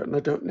line through it, and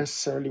I don't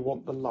necessarily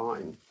want the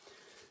line.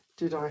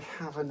 Did I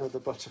have another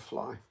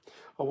butterfly?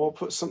 I will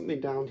put something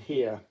down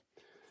here.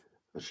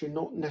 Actually,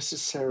 not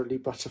necessarily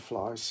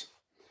butterflies.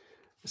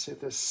 Let's see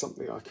if there's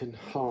something I can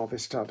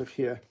harvest out of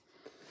here.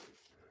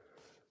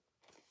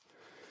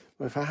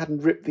 If I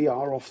hadn't ripped the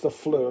R off the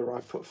fleur,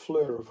 I put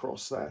fleur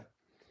across there.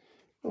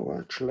 Oh,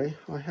 actually,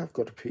 I have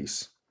got a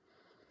piece.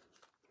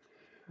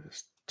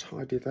 Let's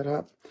tidy that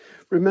up.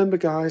 Remember,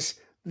 guys,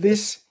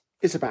 this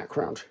is a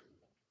background.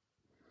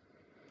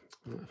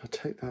 If I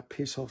take that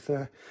piece off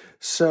there.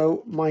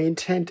 So my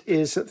intent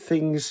is that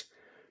things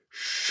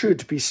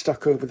should be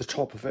stuck over the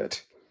top of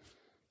it.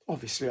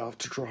 Obviously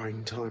after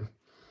drying time.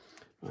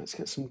 Let's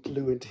get some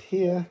glue into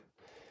here.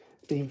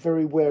 Being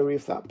very wary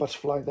of that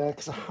butterfly there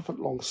because I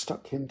haven't long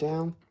stuck him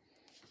down.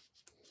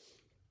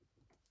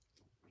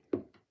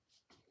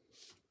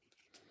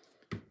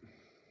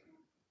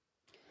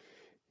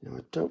 Now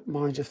I don't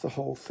mind if the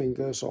whole thing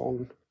goes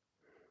on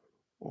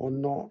or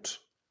not.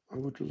 I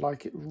would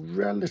like it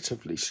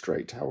relatively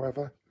straight,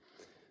 however.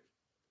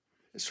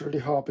 It's really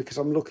hard because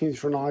I'm looking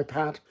through an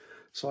iPad,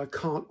 so I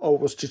can't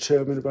always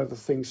determine whether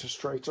things are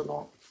straight or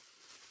not.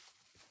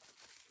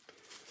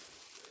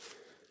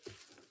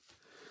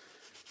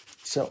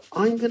 So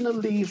I'm going to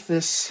leave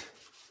this,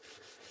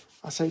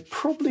 I say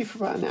probably for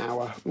about an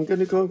hour. I'm going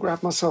to go and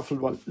grab myself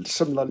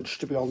some lunch,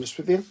 to be honest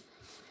with you.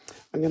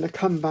 I'm going to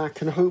come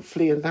back and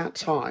hopefully in that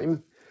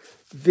time,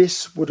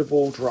 this would have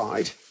all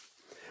dried.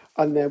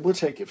 And then we'll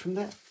take it from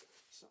there.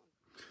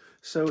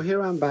 So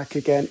here I'm back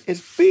again.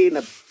 It's been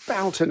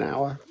about an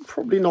hour,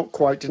 probably not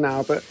quite an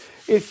hour, but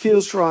it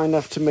feels dry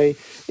enough to me.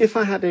 If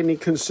I had any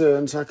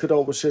concerns, I could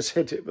always just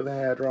hit it with a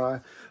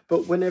hairdryer.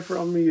 But whenever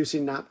I'm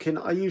using napkin,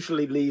 I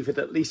usually leave it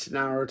at least an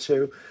hour or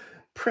two,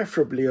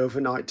 preferably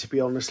overnight, to be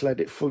honest, let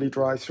it fully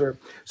dry through.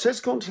 So let's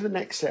go on to the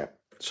next step.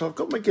 So I've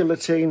got my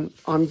guillotine.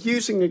 I'm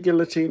using a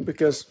guillotine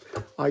because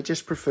I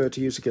just prefer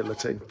to use a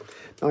guillotine.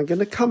 Now I'm going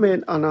to come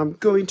in and I'm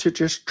going to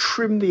just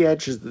trim the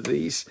edges of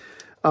these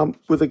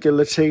with a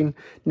guillotine.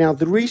 Now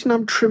the reason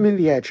I'm trimming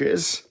the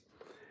edges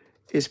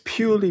is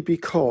purely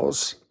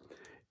because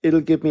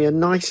it'll give me a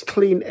nice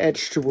clean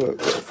edge to work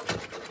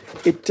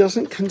with. It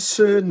doesn't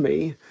concern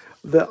me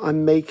that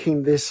I'm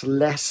making this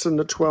less than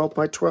a 12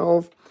 by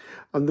 12.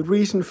 And the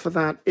reason for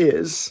that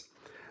is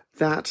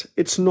that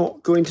it's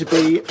not going to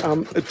be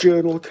a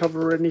journal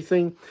cover or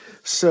anything.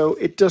 So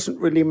it doesn't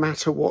really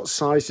matter what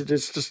size it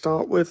is to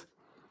start with.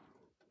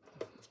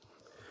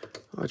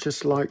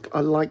 I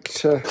like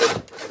to,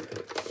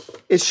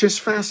 it's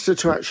just faster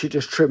to actually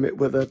just trim it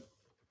with a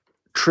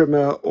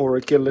trimmer or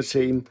a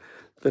guillotine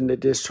than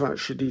it is to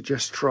actually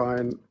just try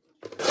and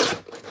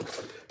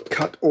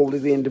cut all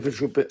of the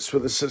individual bits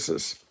with the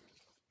scissors.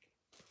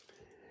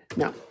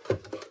 Now,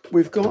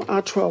 we've got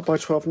our 12 by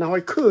 12. Now I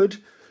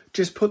could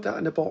just put that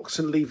in a box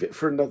and leave it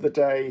for another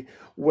day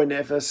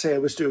whenever, say I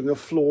was doing a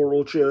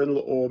floral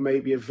journal or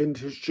maybe a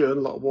vintage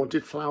journal I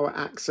wanted flower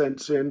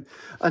accents in,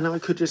 and I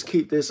could just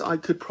keep this. I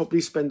could probably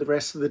spend the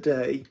rest of the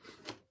day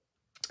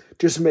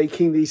just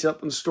making these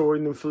up and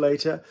storing them for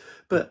later.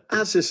 But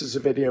as this is a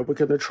video, we're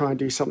going to try and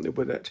do something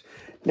with it.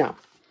 Now,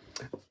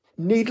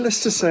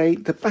 needless to say,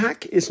 the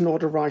back is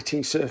not a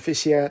writing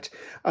surface yet,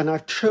 and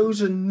I've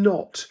chosen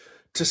not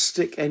to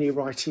stick any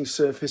writing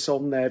surface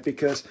on there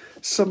because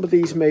some of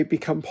these may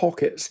become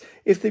pockets.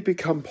 If they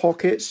become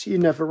pockets, you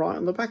never write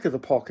on the back of the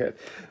pocket.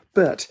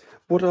 But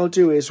what I'll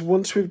do is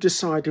once we've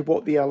decided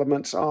what the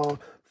elements are,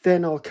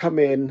 then I'll come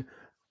in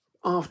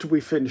after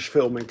we finish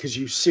filming, because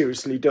you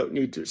seriously don't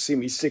need to see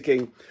me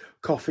sticking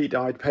coffee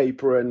dyed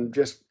paper and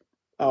just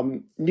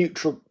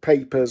neutral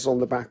papers on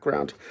the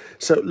background.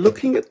 So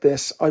looking at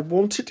this, I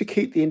wanted to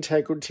keep the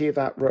integrity of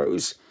that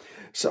rose.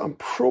 So I'm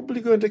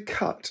probably going to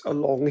cut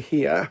along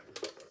here.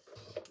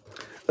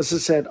 As I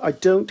said, I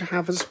don't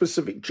have a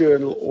specific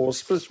journal or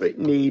specific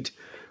need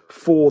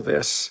for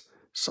this.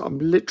 So I'm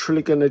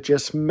literally going to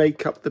just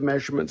make up the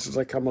measurements as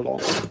I come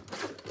along.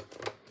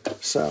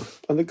 So,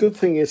 and the good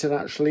thing is it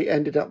actually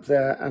ended up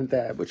there and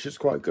there, which is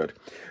quite good.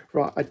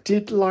 Right, I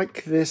did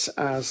like this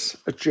as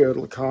a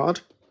journal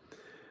card.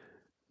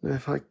 Now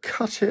if I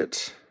cut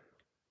it,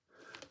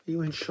 are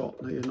you in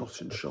shot? No, you're not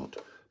in shot.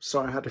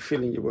 Sorry, I had a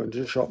feeling you weren't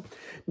in shot.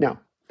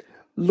 Now,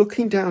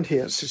 looking down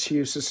here, let's just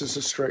use this as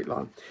a straight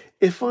line.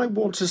 If I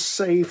want to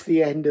save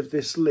the end of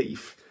this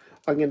leaf,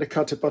 I'm going to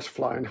cut a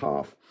butterfly in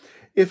half.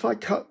 If I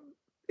cut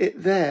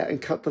it there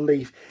and cut the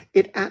leaf,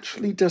 it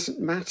actually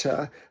doesn't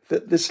matter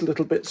that this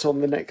little bit's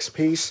on the next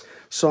piece.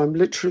 So I'm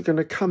literally going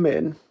to come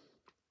in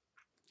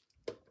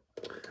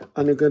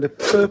and I'm going to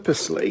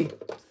purposely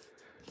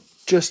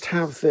just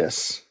have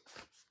this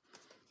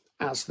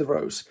as the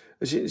rose.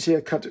 As you can see,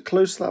 I cut it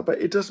close to that,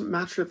 but it doesn't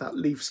matter if that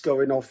leaf's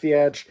going off the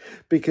edge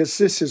because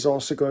this is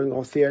also going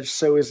off the edge,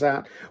 so is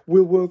that.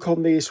 We'll work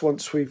on these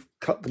once we've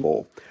cut them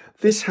all.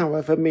 This,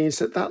 however, means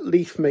that that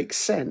leaf makes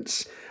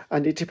sense,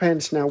 and it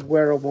depends now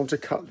where I want to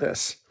cut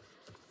this.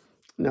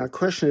 Now, the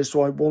question is, do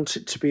I want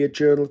it to be a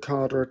journal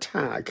card or a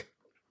tag?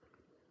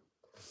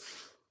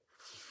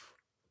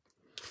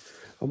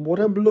 And what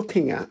I'm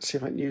looking at, see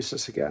if I can use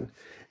this again,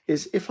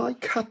 is if I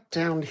cut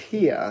down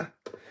here,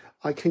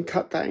 I can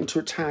cut that into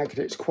a tag and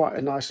it's quite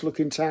a nice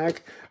looking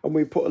tag, and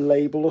we put a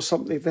label or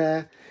something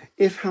there.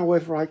 If,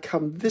 however, I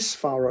come this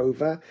far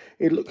over,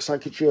 it looks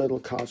like a journal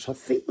card. So I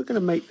think we're going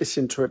to make this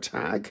into a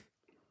tag.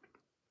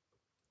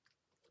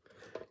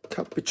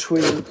 Cut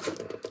between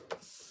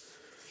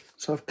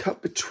So I've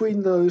cut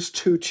between those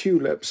two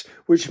tulips,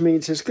 which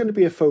means there's going to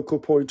be a focal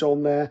point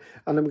on there,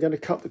 and I'm going to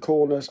cut the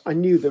corners. I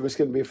knew there was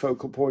going to be a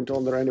focal point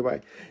on there anyway.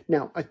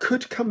 Now, I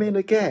could come in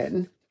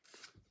again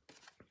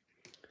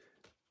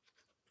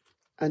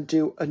and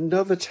do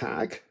another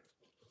tag.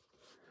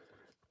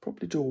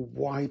 Probably do a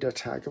wider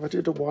tag. If I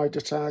did a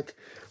wider tag,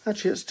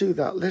 actually, let's do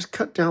that. Let's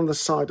cut down the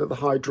side of the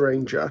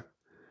hydrangea.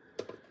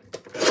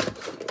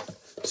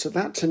 So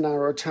that's a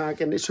narrow tag,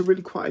 and it's a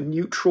really quite a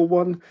neutral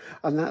one.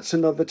 And that's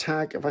another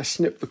tag if I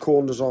snip the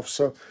corners off.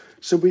 So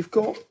we've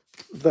got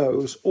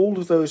those, all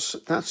of those.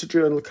 That's a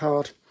journal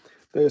card.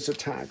 Those are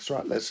tags.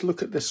 Right, let's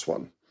look at this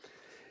one.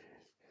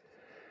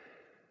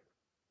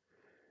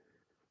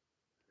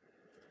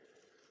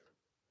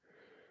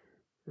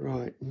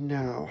 Right,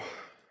 now,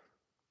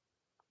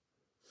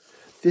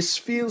 this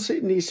feels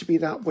it needs to be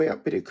that way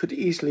up, but it could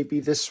easily be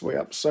this way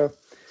up. So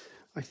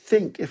I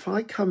think if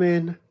I come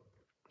in,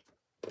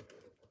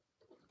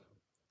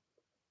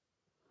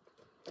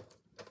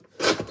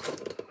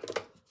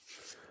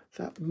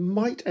 that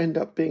might end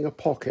up being a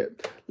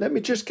pocket. Let me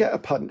just get a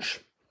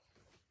punch.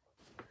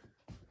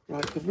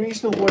 Right, the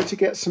reason I wanted to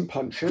get some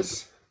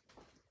punches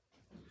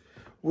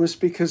was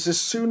because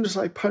as soon as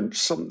I punch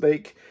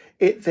something,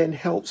 it then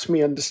helps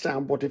me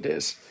understand what it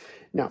is.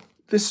 Now,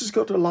 this has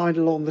got a line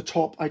along the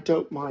top. I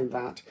don't mind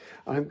that.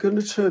 I'm going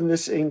to turn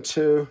this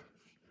into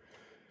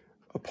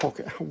a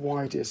pocket. How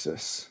wide is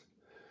this?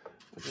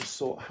 I just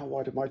thought, how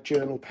wide are my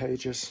journal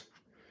pages?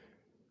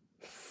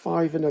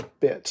 5 and a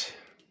bit.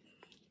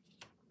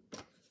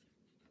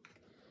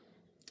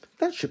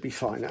 That should be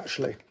fine,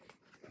 actually.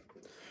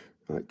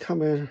 Right,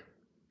 come in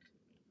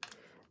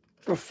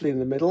roughly in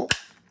the middle.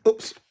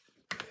 Oops.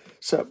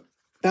 So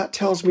that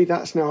tells me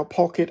that's now a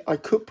pocket. I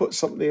could put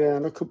something there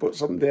and I could put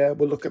something there.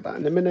 We'll look at that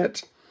in a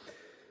minute.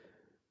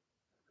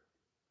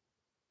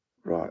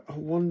 Right, I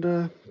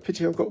wonder,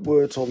 pity I've got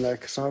words on there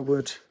because I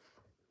would.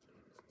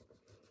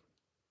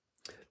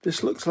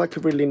 This looks like a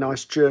really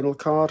nice journal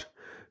card.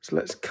 So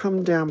let's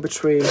come down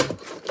between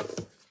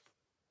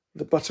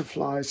the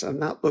butterflies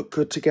and that look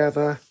good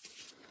together.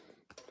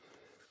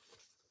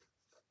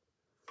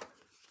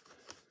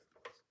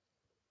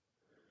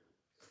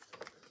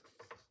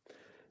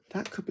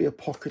 That could be a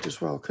pocket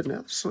as well, couldn't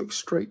it? This looks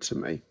straight to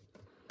me.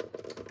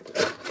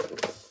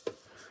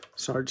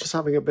 Sorry, just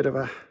having a bit of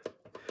a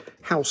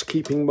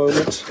housekeeping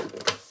moment.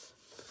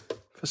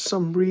 For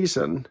some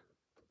reason,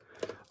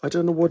 I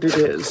don't know what it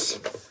is,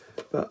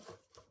 but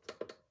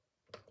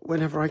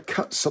whenever I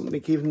cut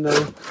something, even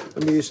though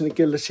I'm using a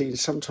guillotine,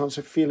 sometimes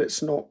I feel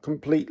it's not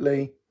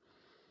completely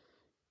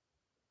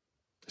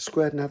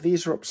squared. Now,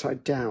 these are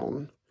upside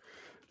down.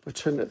 If I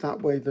turn it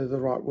that way, they're the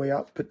right way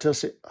up, but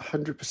does it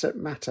 100%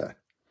 matter?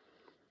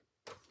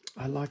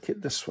 I like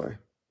it this way.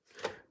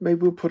 Maybe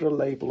we'll put a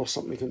label or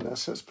something in there.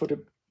 So let's put a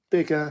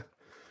bigger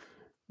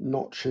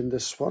notch in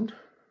this one.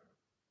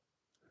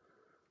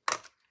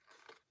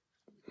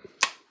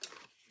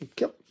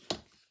 Yep.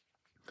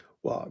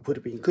 Well, it would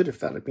have been good if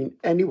that had been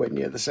anywhere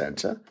near the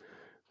center.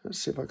 Let's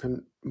see if I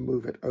can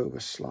move it over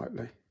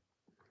slightly.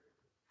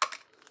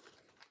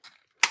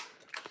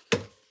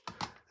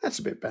 That's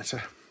a bit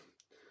better.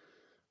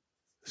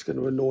 It's going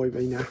to annoy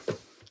me now.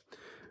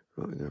 Right,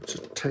 I'm going to have to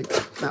take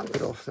that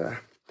bit off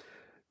there.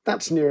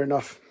 That's near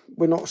enough.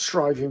 We're not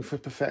striving for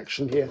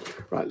perfection here.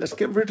 Right, let's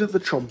get rid of the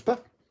chomper.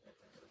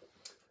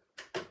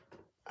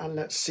 And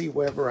let's see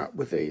where we're at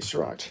with these.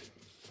 Right.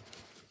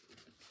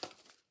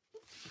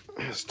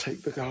 Let's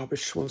take the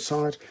garbage to one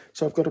side.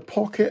 So I've got a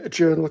pocket, a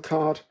journal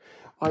card.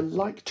 I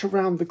like to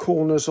round the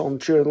corners on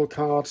journal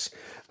cards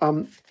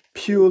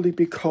purely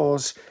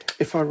because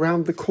if I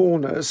round the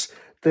corners,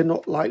 they're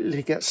not likely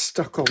to get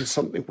stuck on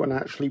something when I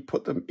actually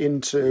put them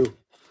into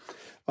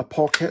a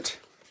pocket.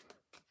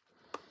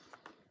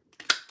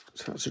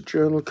 So that's a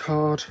journal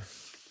card.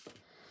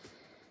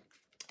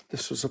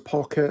 This was a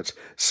pocket.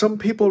 Some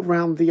people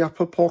round the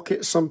upper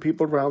pocket, some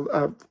people round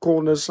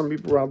corners, some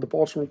people round the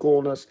bottom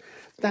corners.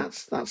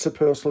 That's a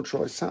personal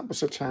choice. That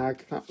was a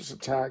tag, that was a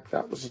tag,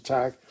 that was a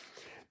tag.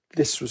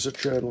 This was a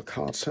journal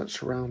card, so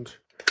let's round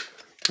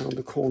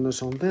the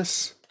corners on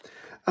this.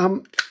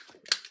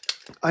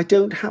 I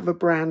don't have a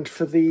brand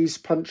for these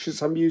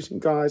punches I'm using,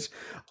 guys.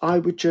 I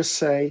would just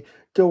say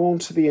go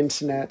onto the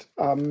internet,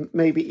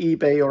 maybe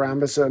eBay or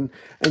Amazon,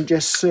 and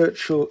just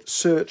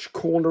search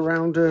corner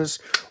rounders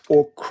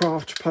or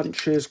craft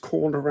punches,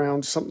 corner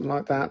rounds, something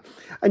like that,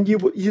 and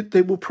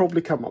they will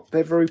probably come up.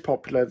 They're very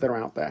popular. They're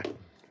out there.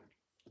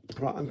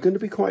 Right, I'm going to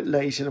be quite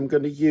lazy, and I'm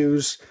going to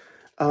use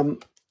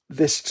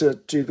this to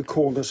do the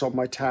corners on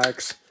my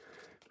tags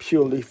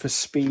purely for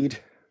speed.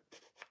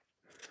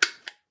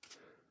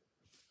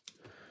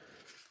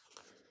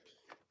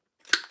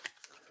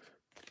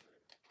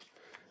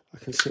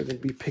 I can see they'd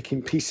be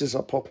picking pieces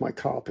up off my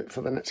carpet for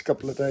the next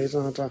couple of days,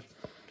 aren't I?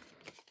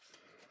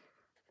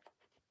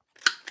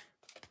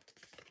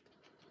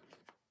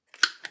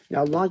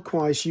 Now,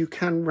 likewise, you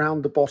can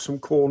round the bottom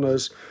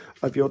corners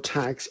of your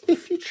tags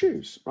if you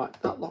choose. Right,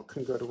 that lot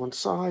can go to one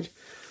side.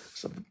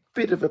 It's a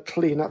bit of a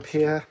clean up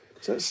here.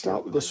 So let's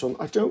start with this one.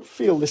 I don't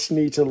feel this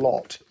needs a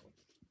lot.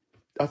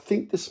 I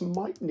think this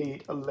might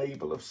need a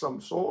label of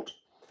some sort.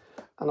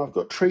 And I've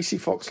got Tracy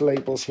Fox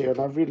labels here, and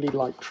I really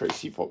like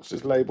Tracy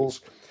Fox's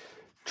labels.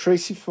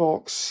 Tracy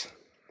Fox,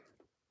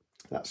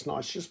 that's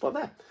nice, just by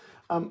there.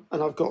 And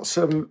I've got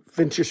some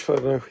vintage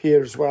photo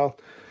here as well.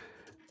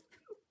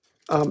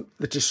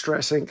 The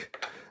Distress ink.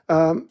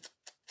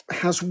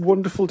 Has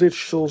wonderful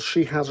digitals.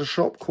 She has a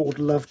shop called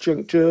Love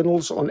Junk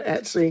Journals on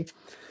Etsy.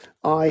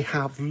 I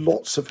have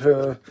lots of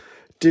her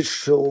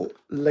digital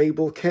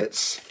label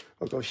kits.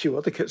 I've got a few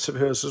other kits of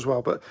hers as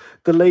well, but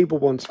the label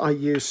ones I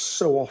use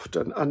so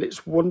often, and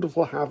it's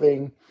wonderful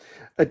having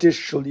a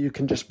digital you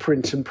can just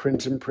print and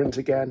print and print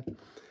again.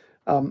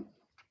 And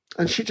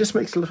she just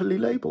makes lovely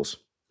labels.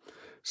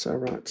 So,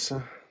 right,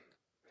 so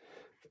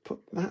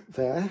put that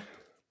there.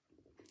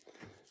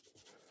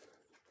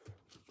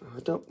 I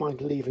don't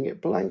mind leaving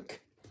it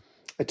blank.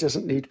 It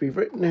doesn't need to be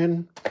written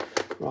in.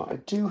 Right, I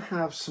do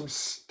have some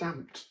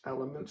stamped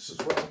elements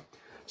as well.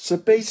 So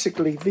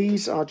basically,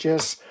 these are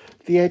just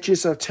the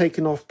edges I've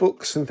taken off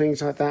books and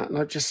things like that, and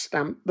I've just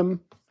stamped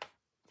them.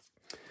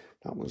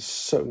 That was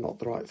so not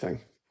the right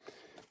thing.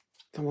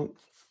 Come on,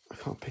 I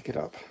can't pick it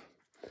up.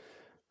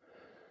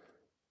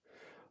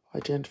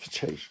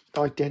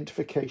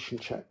 Identification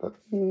check, but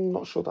I'm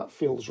not sure that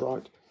feels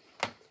right.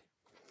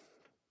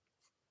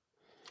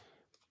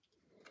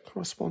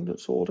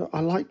 Correspondence order.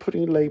 I like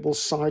putting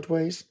labels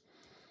sideways.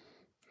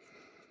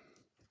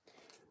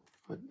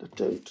 I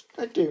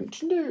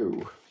don't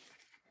know.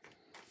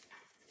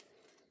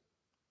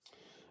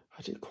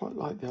 I didn't quite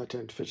like the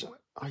identification.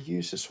 I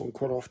use this one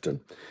quite often.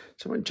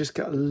 So I might just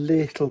get a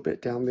little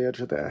bit down the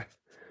edge of there.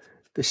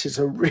 This is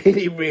a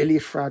really, really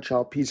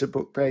fragile piece of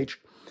book page.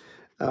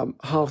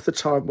 Half the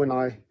time when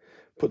I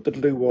put the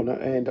glue on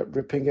it, I end up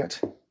ripping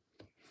it.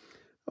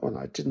 Oh, and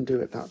I didn't do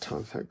it that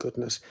time, thank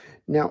goodness.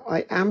 Now,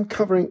 I am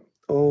covering...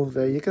 Oh,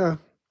 there you go.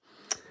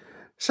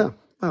 So,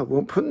 I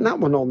won't put that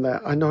one on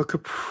there. I know I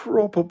could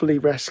probably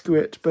rescue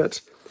it,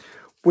 but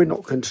we're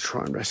not going to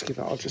try and rescue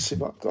that. I'll just see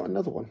if I've got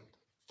another one.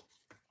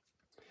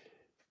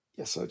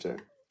 Yes, I do.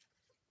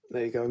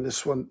 There you go. And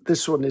this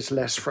one is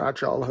less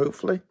fragile,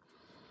 hopefully.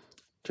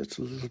 Just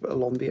a little bit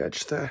along the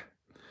edge there.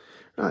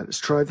 Right, let's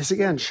try this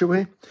again, shall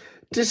we?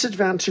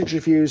 Disadvantage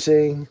of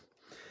using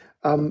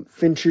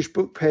vintage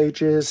book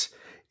pages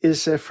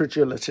is their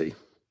fragility.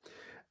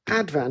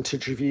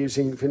 Advantage of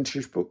using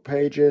vintage book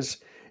pages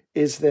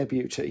is their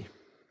beauty.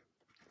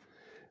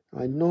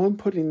 I know I'm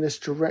putting this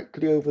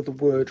directly over the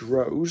word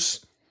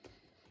rose,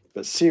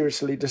 but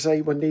seriously, does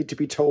anyone need to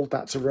be told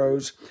that's a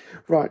rose?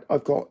 Right,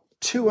 I've got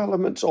 2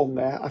 elements on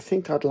there. I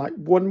think I'd like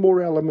one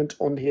more element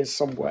on here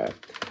somewhere,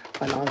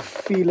 and I'm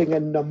feeling a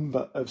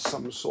number of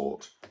some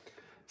sort.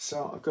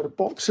 So I've got a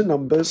box of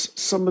numbers.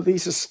 Some of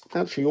these are,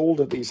 actually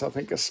all of these I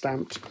think are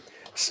stamped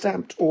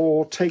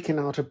or taken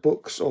out of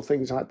books or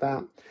things like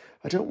that.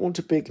 I don't want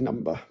a big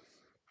number.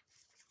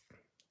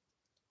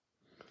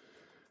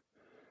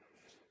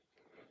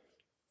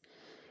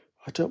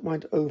 I don't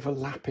mind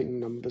overlapping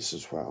numbers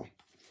as well.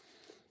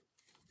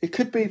 It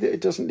could be that it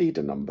doesn't need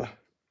a number,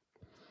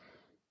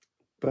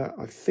 but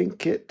I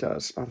think it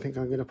does. I think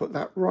I'm going to put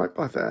that right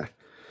by there.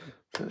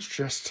 That's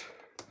just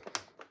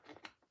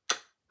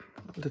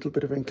a little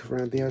bit of ink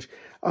around the edge.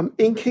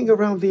 Inking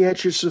around the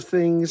edges of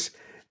things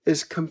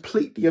is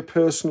completely a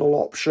personal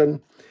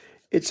option.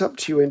 It's up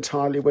to you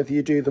entirely whether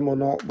you do them or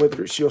not,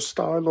 whether it's your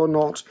style or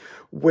not,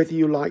 whether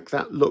you like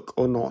that look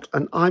or not.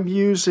 And I'm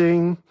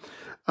using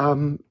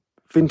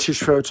vintage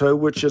photo,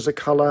 which is a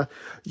colour.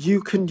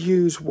 You can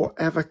use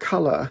whatever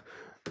colour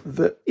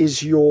that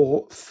is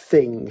your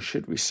thing,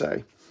 should we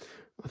say.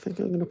 I think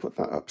I'm going to put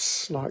that up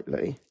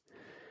slightly.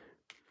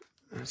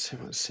 Let's see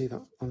if I can see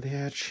that on the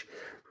edge.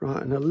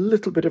 Right, and a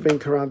little bit of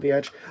ink around the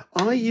edge.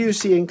 I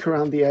use the ink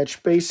around the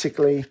edge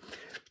basically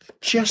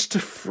just to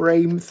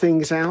frame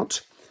things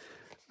out.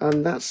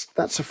 And that's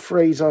a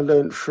phrase I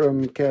learned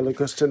from Gail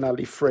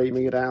Augustinelli,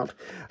 framing it out.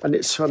 And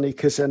it's funny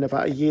because then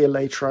about a year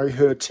later I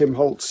heard Tim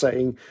Holt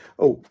saying,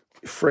 oh,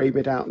 frame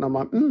it out. And I'm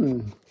like,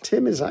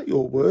 Tim, is that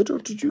your word? Or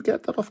did you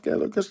get that off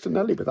Gail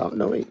Augustinelli without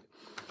knowing?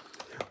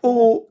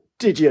 Or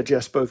did you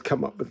just both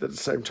come up with it at the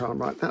same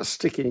time? Right, that's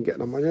sticky and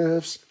getting on my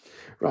nerves.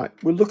 Right,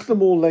 we'll look at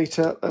them all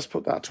later. Let's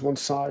put that to one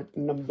side.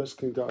 Numbers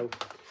can go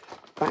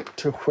back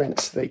to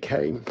whence they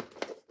came.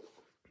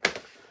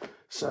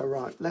 So,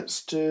 right,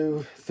 let's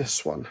do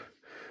this one.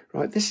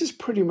 Right, this is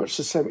pretty much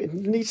the same. It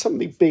needs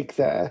something big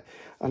there,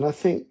 and I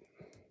think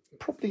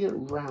probably a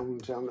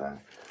round down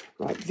there.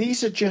 Right,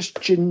 these are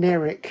just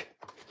generic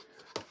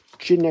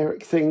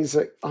things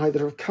that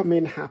either have come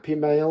in Happy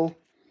Mail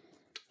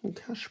or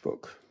Cash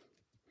Book.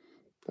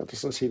 That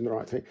doesn't seem the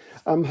right thing.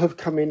 Have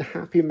come in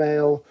Happy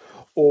Mail,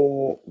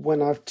 or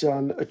when I've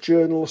done a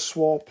journal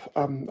swap,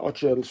 done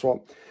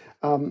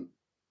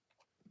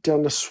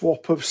a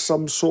swap of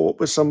some sort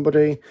with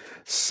somebody.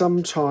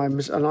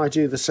 Sometimes, and I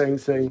do the same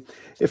thing,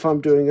 if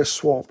I'm doing a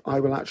swap, I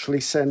will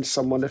actually send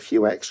someone a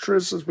few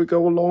extras as we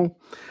go along.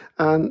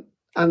 And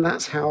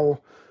that's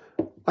how,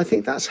 I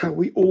think that's how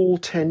we all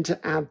tend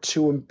to add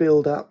to and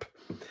build up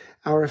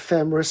our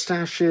ephemera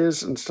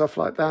stashes and stuff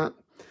like that.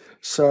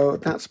 So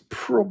that's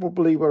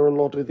probably where a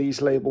lot of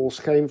these labels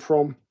came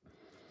from.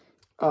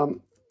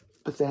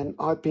 But then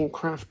I've been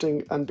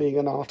crafting and being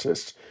an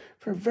artist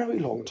for a very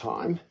long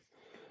time,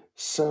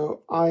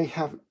 so I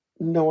have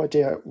no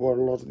idea where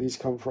a lot of these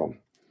come from.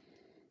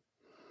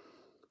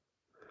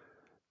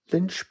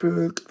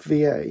 Lynchburg,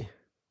 VA.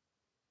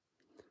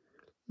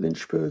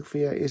 Lynchburg,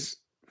 VA. Is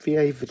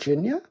VA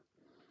Virginia?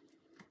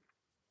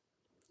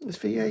 Is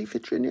VA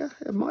Virginia?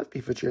 It might be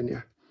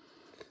Virginia.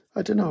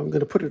 I don't know. I'm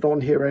going to put it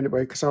on here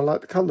anyway because I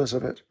like the colours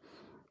of it.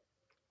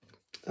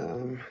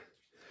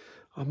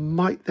 I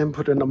might then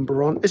put a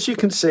number on. As you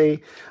can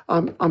see,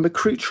 I'm a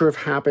creature of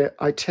habit.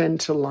 I tend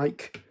to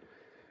like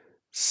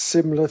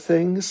similar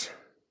things.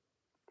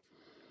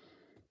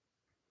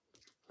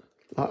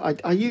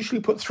 I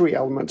usually put 3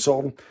 elements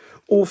on,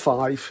 or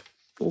 5,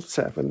 or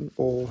 7,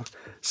 or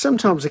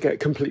sometimes I get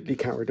completely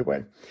carried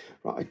away.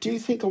 Right, I do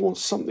think I want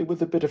something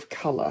with a bit of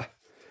colour.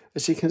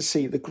 As you can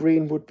see, the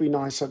green would be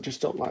nice. I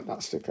just don't like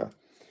that sticker.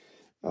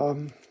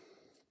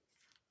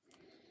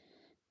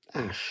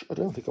 Ash. I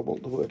don't think I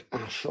want the word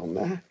ash on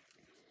there.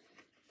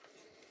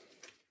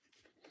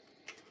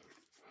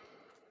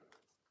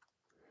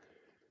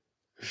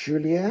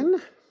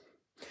 Julienne.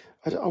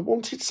 I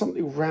wanted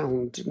something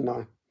round, didn't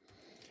I?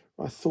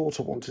 I thought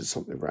I wanted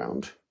something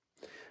round.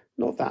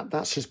 Not that.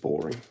 That's just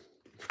boring.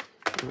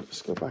 Right,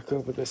 let's go back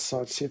over this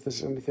side, see if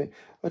there's anything.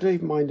 I don't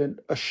even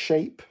mind a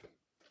shape.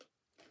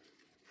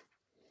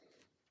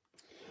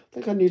 I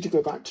think I need to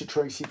go back to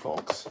Tracy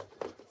Fox.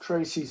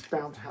 Tracy's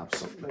bound to have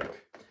something.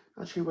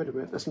 Actually, wait a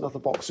minute. There's another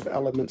box of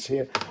elements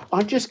here.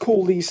 I just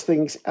call these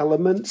things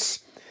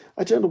elements.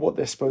 I don't know what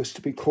they're supposed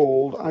to be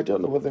called. I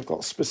don't know whether they've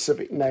got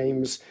specific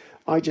names.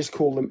 I just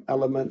call them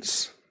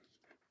elements.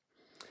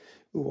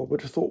 Ooh, I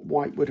would have thought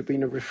white would have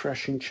been a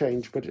refreshing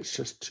change, but it's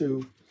just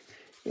too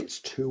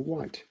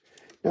white.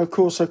 Now, of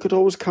course, I could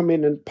always come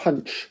in and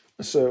punch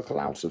a circle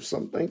out of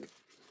something.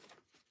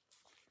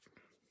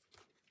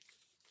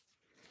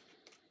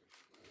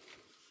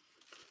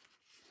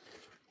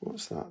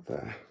 What's that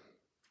there?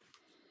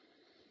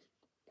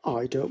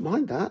 I don't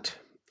mind that.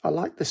 I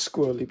like this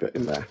squirrely bit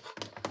in there.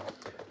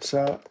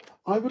 So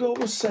I would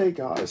always say,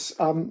 guys,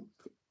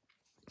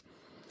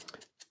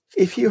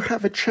 if you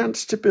have a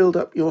chance to build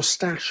up your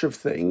stash of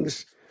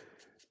things,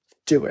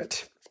 do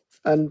it.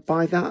 And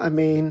by that, I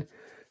mean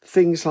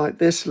things like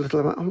this little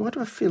amount. And why do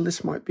I feel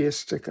this might be a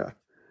sticker?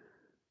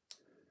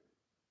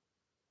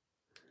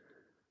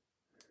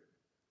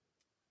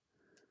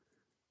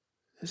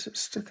 Is it a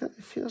sticker?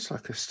 It feels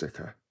like a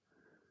sticker.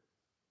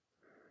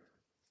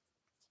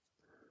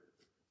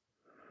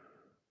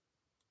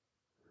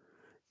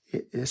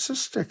 It is a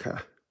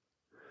sticker.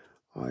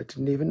 I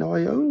didn't even know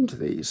I owned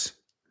these.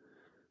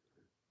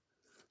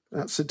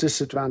 That's a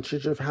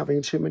disadvantage of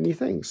having too many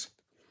things.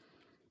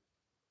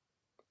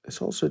 It's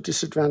also a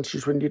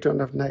disadvantage when you don't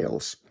have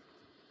nails.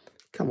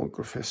 Come on,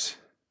 Griffiths.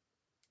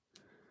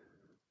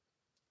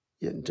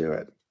 You can do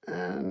it.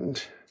 And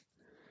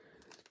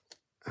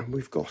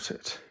we've got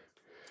it.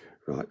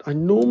 Right, I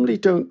normally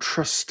don't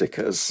trust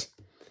stickers,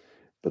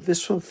 but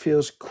this one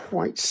feels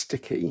quite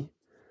sticky.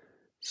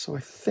 So I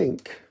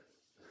think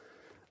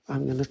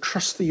I'm going to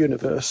trust the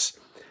universe,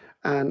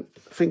 and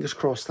fingers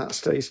crossed that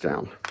stays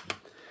down.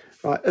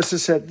 Right, as I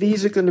said,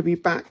 these are going to be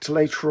backed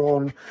later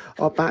on.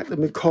 I'll back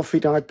them with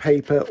coffee dyed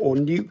paper or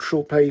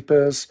neutral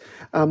papers.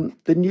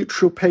 The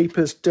neutral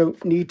papers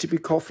don't need to be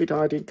coffee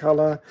dyed in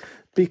colour.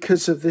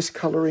 Because of this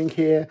colouring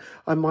here,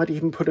 I might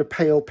even put a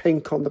pale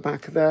pink on the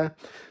back of there.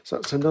 So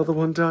that's another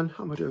one done.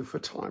 How am I doing for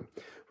time?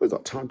 We've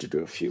got time to do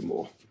a few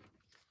more.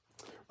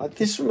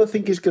 This one I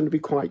think is going to be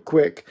quite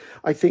quick.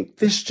 I think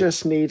this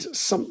just needs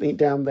something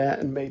down there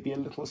and maybe a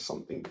little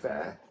something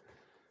there.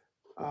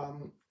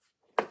 I've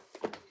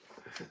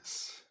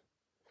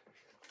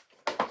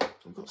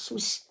got some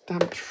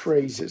stamped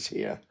phrases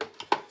here.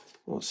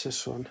 What's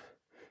this one?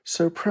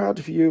 So proud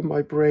of you,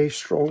 my brave,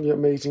 strong,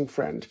 amazing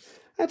friend.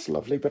 That's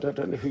lovely, but I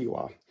don't know who you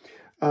are.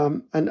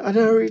 An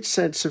unhurried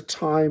sense of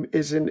time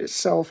is in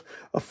itself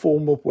a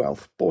form of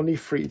wealth. Bonnie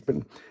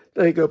Friedman.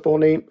 There you go,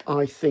 Bonnie.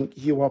 I think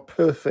you are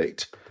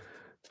perfect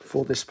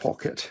for this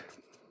pocket.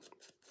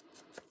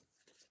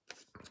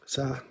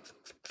 So,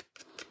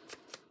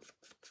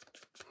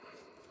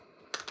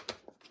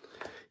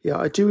 yeah,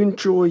 I do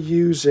enjoy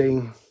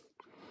using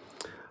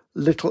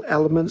little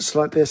elements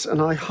like this,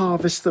 and I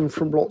harvest them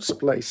from lots of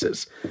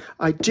places.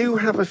 I do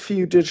have a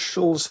few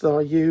digitals that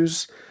I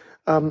use.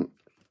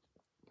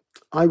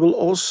 I will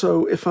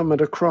also, if I'm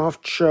at a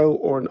craft show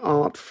or an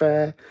art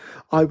fair,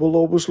 I will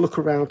always look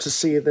around to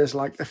see if there's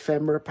like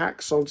ephemera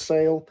packs on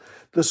sale,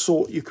 the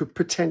sort you could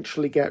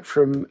potentially get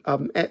from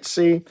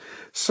Etsy.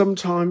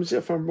 Sometimes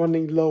if I'm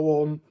running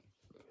low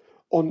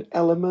on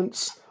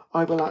elements,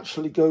 I will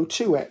actually go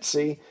to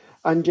Etsy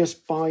and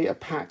just buy a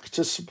pack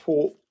to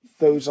support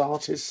those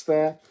artists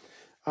there.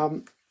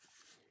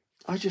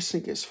 I just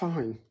think it's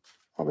fine.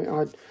 I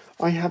mean,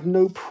 I have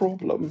no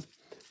problem.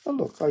 Oh,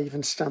 look, I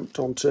even stamped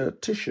onto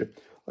tissue.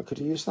 I could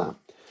have used that.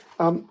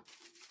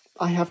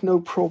 I have no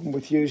problem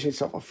with using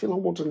stuff. I feel I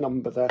want a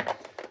number there.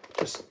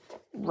 Just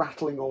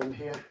rattling on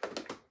here.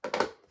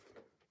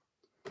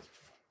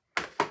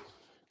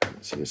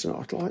 See,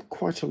 I'd like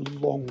quite a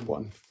long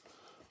one.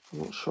 I'm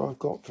not sure I've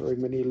got very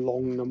many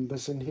long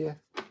numbers in here.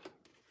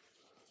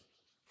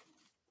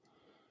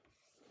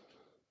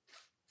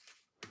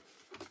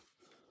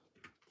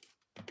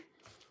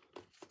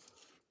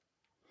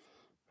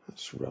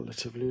 That's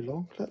relatively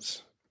long.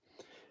 Let's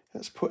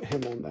put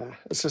him on there.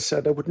 As I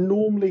said, I would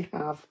normally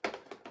have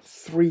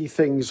 3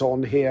 things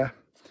on here.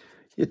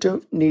 You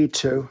don't need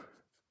to,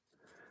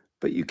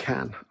 but you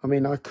can. I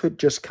mean, I could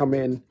just come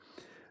in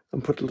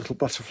and put a little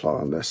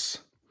butterfly on this.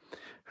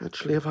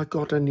 Actually, have I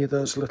got any of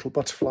those little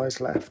butterflies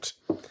left?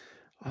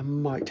 I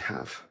might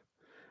have.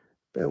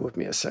 Bear with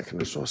me a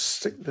second. So I'll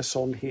stick this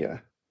on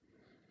here.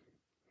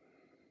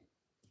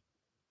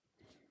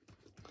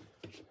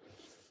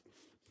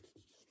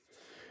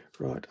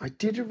 Right, I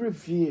did a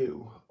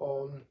review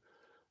on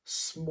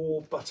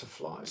small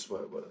butterflies.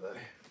 Where were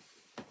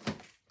they?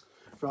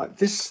 Right,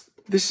 this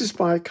is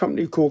by a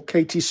company called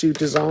Katie Sue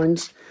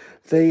Designs.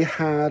 They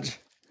had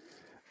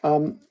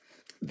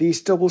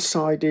these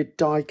double-sided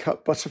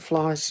die-cut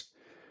butterflies,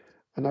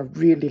 and I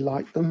really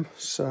like them.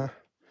 So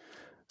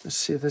let's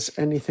see if there's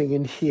anything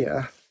in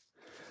here.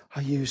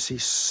 I use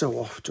these so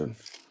often.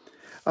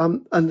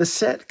 And the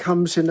set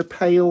comes in a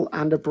pale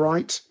and a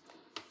bright.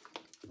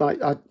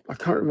 Like, I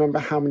can't remember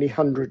how many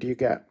 100 you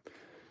get.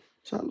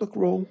 Does that look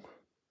wrong?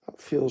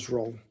 That feels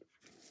wrong.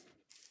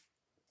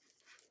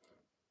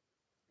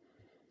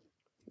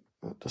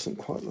 That doesn't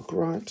quite look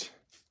right.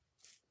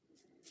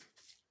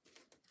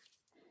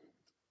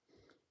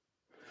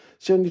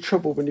 It's the only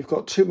trouble when you've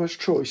got too much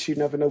choice, you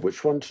never know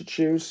which one to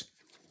choose.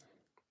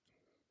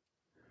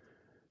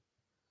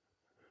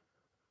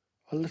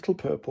 A little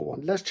purple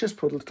one. Let's just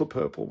put a little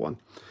purple one.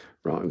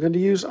 Right, I'm going to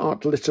use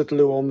art glitter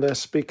glue on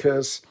this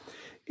because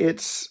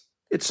it's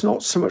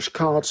not so much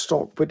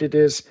cardstock, but it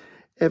is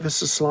ever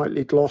so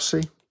slightly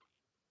glossy.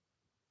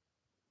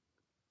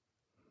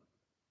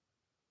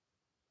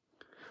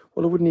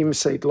 Well, I wouldn't even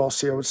say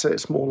glossy. I would say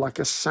it's more like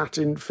a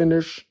satin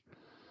finish.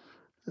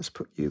 Let's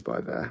put you by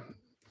there.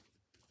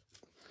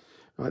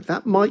 Right,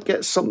 that might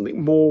get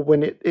something more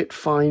when it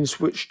finds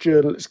which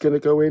journal it's going to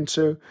go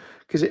into,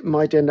 because it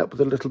might end up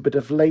with a little bit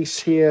of lace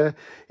here.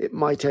 It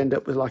might end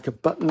up with like a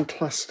button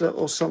cluster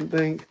or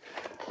something.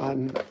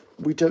 And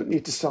we don't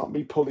need to start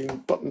me pulling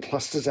button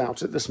clusters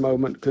out at this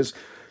moment, because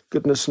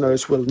goodness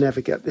knows we'll never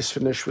get this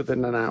finished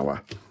within an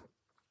hour.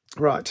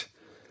 Right,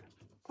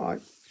 I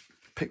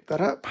picked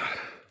that up.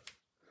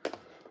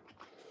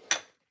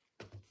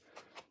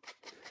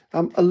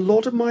 A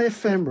lot of my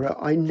ephemera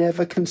I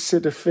never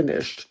consider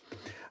finished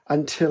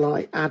until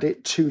I add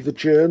it to the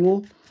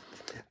journal.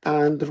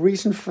 And the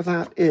reason for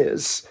that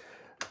is,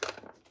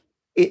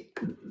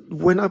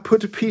 when I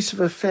put a piece of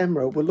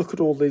ephemera, we'll look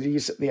at all of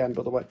these at the end,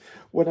 by the way.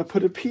 When I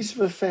put a piece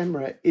of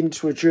ephemera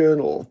into a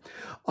journal,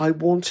 I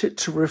want it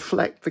to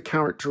reflect the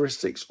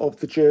characteristics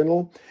of the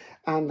journal.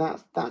 And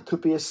that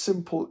could be as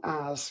simple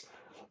as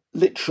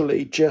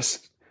literally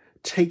just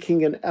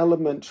taking an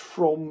element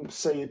from,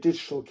 say, a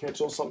digital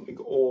kit or something,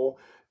 or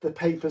the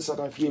papers that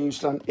I've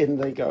used, and in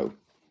they go.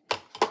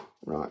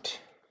 Right.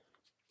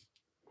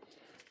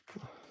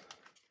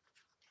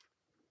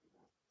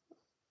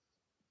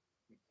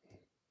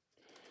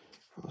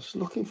 I was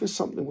looking for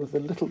something with a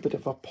little bit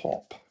of a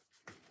pop.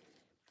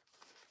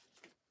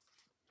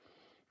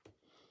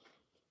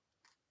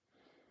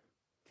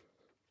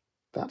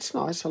 That's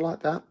nice, I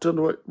like that. Don't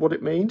know what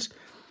it means.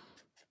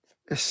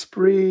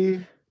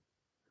 Esprit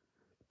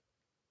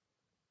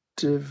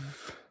de...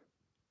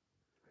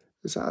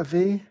 Is that a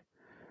V?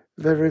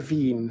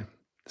 Verivine.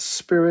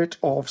 Spirit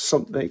of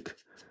something,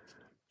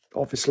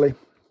 obviously.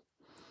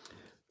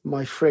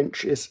 My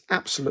French is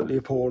absolutely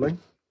appalling.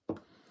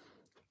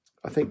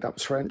 I think that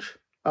was French.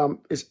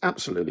 Is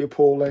absolutely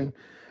appalling.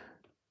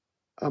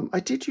 I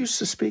did used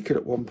to speak it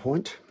at one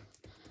point.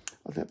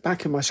 I think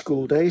back in my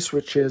school days,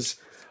 which is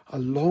a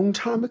long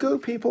time ago,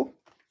 people.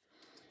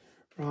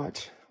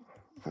 Right,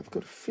 I've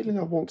got a feeling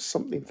I want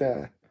something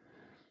there.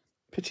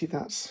 Pity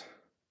that's...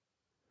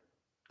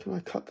 Can I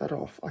cut that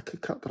off? I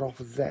could cut that off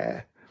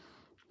there.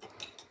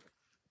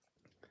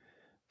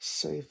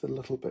 Save the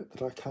little bit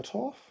that I cut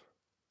off.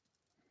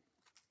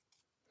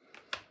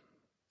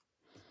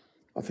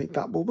 I think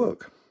that will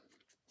work.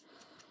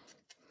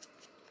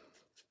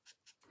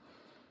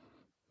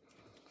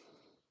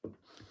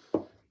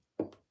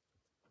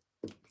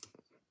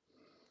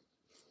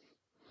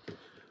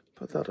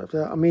 Put that up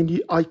there. I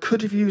mean, I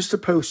could have used a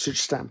postage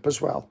stamp as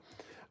well.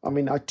 I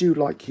mean, I do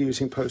like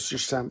using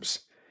postage stamps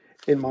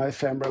in my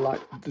ephemera,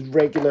 like the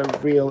regular,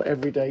 real,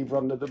 everyday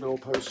run-of-the-mill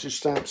postage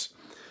stamps.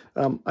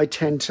 I've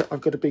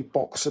got a big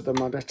box of them,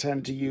 and I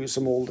tend to use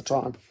them all the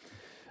time.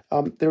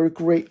 They're a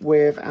great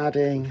way of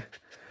adding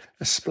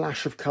a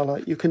splash of colour.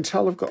 You can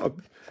tell I've got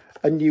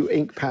a new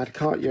ink pad,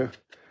 can't you?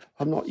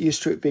 I'm not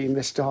used to it being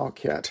this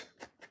dark yet.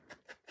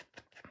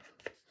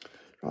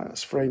 Right,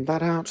 let's frame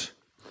that out.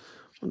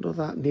 I wonder if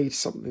that needs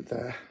something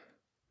there.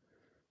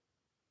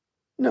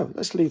 No,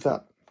 let's leave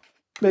that.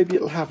 Maybe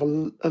it'll have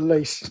a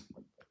lace,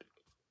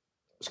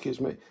 excuse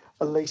me,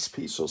 a lace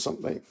piece or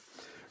something.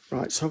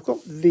 Right, so I've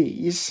got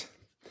these.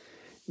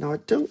 Now, I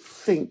don't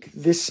think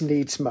this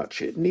needs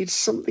much. It needs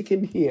something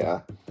in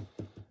here,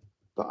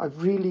 but I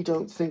really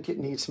don't think it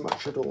needs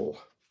much at all.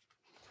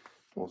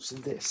 What's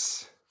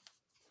this?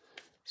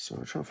 So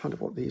I'll try and find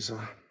out what these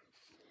are.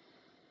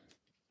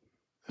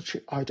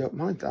 Actually, I don't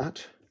mind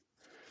that.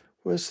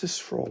 Where's this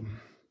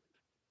from?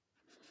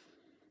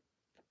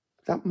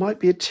 That might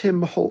be a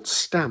Tim Holtz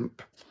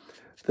stamp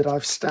that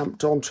I've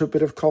stamped onto a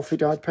bit of coffee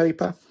dyed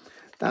paper.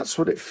 That's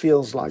what it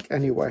feels like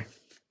anyway.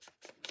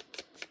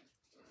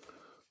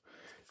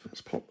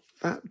 Let's pop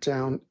that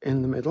down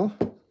in the middle.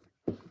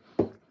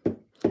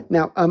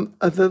 Now,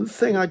 the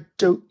thing I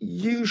don't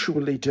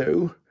usually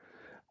do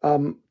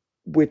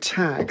with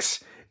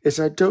tags is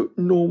I don't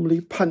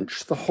normally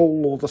punch the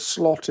hole or the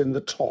slot in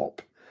the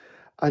top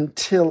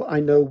until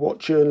I know what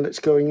journal it's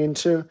going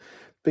into,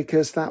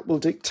 because that will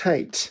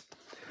dictate.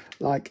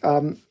 Like,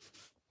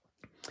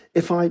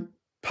 if I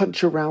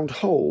punch a round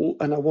hole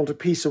and I want a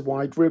piece of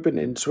wide ribbon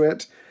into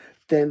it,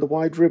 then the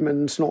wide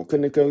ribbon's not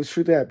going to go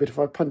through there. But if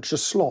I punch a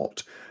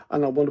slot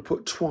and I want to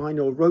put twine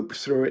or rope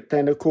through it,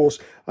 then of course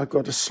I've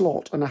got a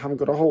slot and I haven't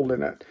got a hole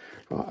in it.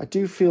 Right, I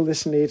do feel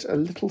this needs a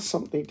little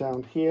something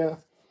down here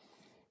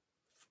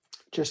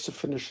just to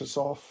finish us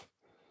off.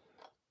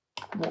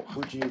 What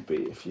would you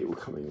be if you were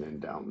coming in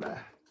down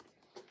there?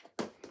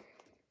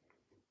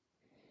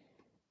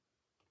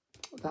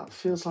 That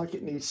feels like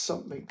it needs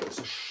something that's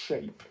a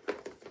shape.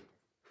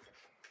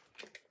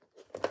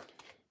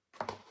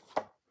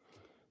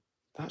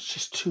 That's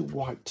just too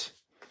white.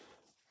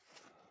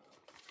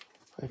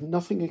 I have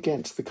nothing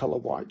against the colour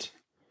white.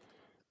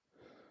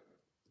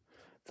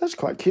 That's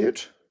quite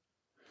cute.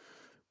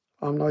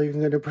 I'm not even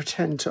going to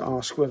pretend to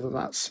ask whether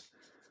that's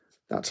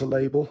a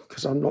label,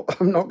 because I'm not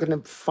going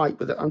to fight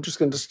with it. I'm just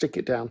going to stick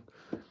it down.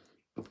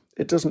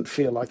 It doesn't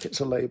feel like it's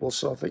a label,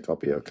 so I think I'll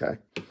be okay.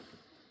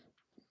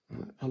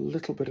 A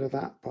little bit of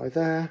that by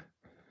there.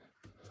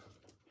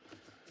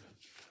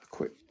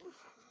 Quick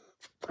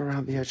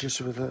around the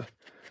edges with a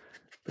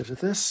bit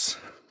of this.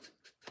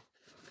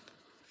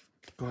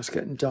 Oh, it's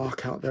getting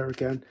dark out there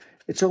again.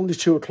 It's only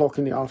 2 o'clock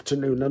in the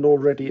afternoon and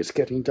already it's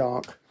getting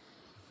dark.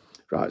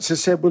 Right, so I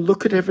said we'll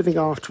look at everything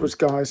afterwards,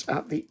 guys,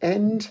 at the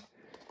end.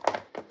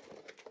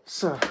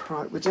 So,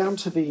 right, we're down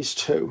to these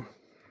two.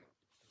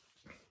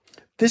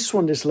 This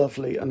one is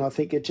lovely, and I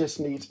think it just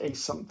needs a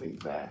something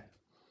there.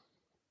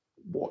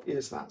 What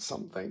is that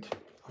something?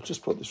 I'll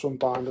just put this one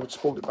by and I'll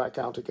just pull it back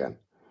out again.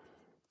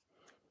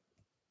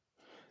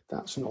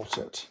 That's not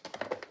it.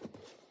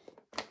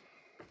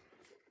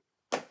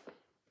 I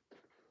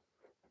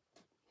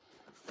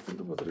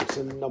wonder whether it's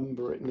a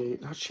number it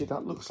needs. Actually,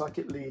 that looks like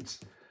it needs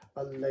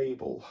a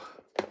label.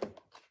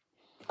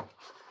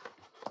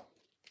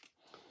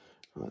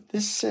 Right,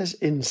 this says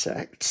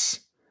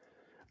insects.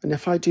 And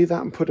if I do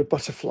that and put a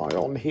butterfly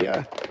on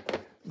here,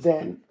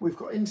 then we've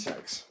got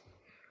insects.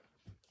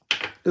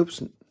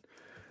 Oops,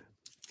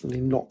 let me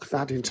knock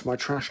that into my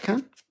trash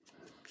can.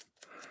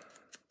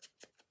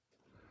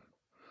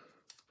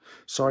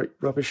 Sorry,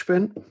 rubbish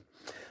bin.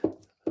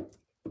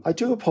 I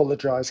do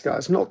apologise,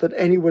 guys. Not that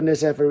anyone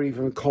has ever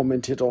even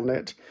commented on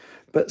it,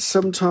 but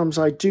sometimes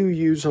I do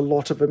use a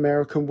lot of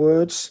American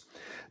words.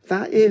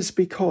 That is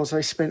because I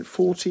spent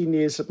 14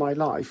 years of my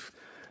life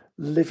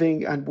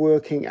living and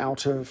working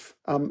out of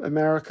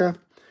America.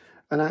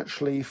 And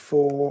actually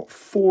for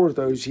 4 of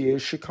those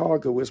years,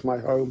 Chicago was my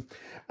home.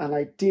 And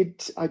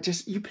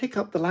you pick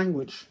up the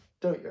language,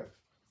 don't you?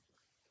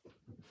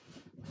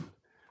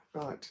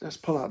 Right, let's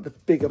pull out the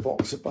bigger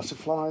box of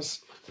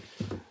butterflies.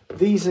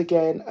 These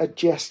again are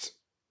just,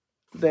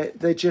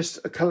 they're just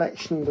a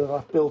collection that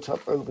I've built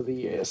up over the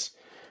years.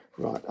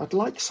 Right, I'd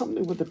like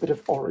something with a bit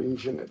of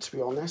orange in it, to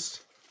be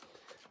honest.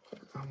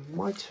 I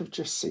might have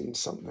just seen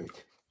something.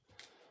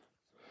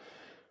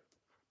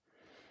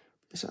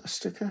 Is that a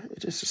sticker?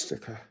 It is a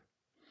sticker.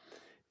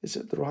 Is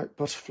it the right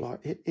butterfly?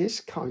 It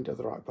is kind of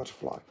the right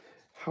butterfly.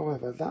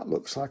 However, that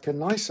looks like a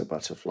nicer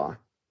butterfly.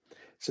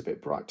 It's a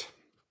bit bright.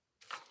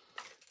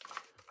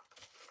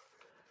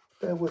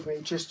 Bear with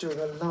me, just doing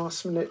a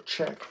last minute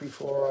check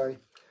before I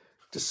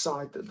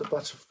decide that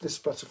this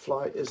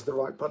butterfly is the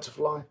right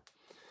butterfly.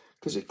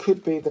 Because it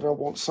could be that I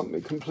want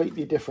something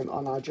completely different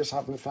and I just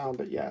haven't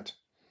found it yet.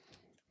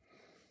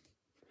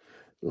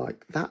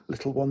 Like that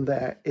little one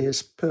there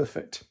is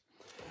perfect.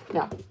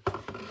 Now,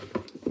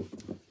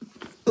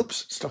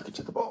 oops, stuck it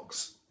to the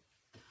box.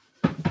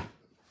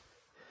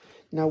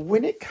 Now,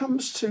 when it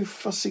comes to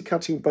fussy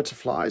cutting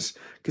butterflies,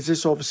 because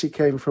this obviously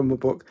came from a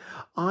book,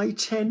 I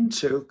tend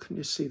to, can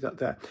you see that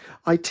there?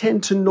 I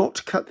tend to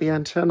not cut the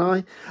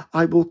antennae.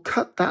 I will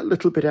cut that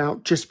little bit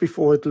out just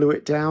before I glue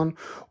it down.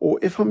 Or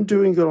if I'm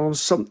doing it on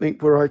something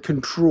where I can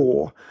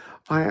draw,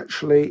 I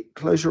actually,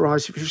 close your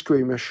eyes if you're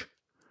squeamish,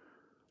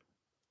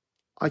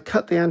 I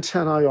cut the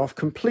antennae off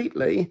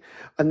completely,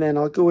 and then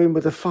I'll go in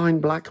with a fine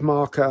black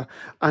marker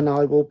and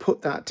I will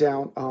put that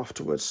down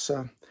afterwards.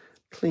 So,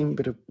 clean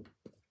bit of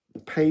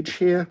page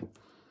here.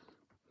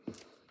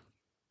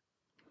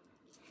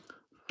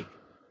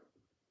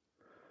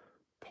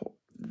 Pop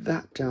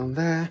that down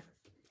there.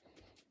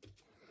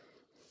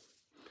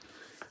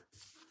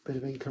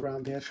 bit of ink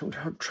around the edge.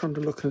 I'm trying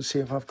to look and see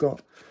if I've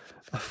got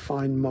a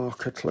fine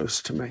marker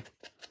close to me.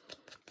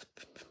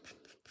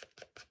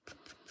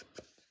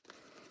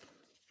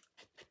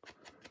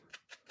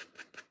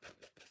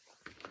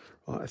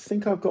 Right, I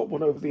think I've got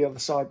one over the other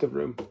side of the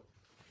room.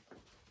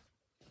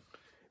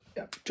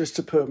 Yep, just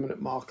a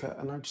permanent marker,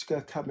 and I'm just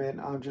going to come in,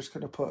 I'm just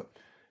going to put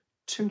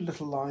 2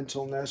 little lines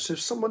on there. So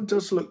if someone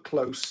does look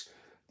close,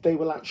 they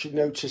will actually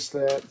notice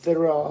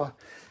there are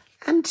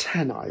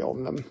antennae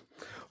on them,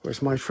 or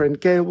as my friend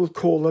Gail will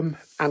call them,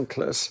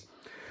 antlers.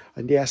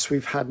 And yes,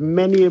 we've had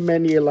many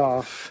a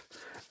laugh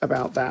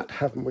about that,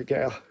 haven't we,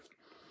 Gail?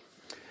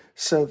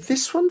 So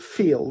this one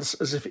feels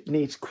as if it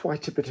needs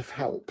quite a bit of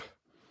help.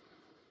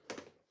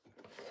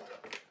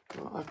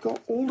 I've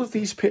got all of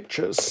these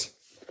pictures.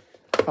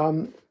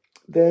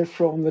 They're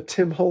from the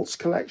Tim Holtz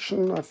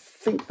collection. I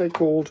think they're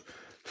called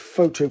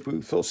Photo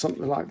Booth or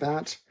something like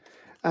that.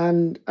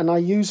 And I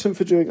use them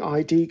for doing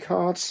ID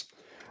cards.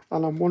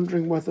 And I'm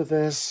wondering whether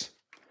there's...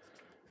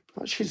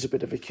 Actually, it's a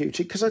bit of a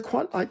cutie, because I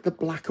quite like the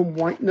black and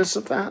whiteness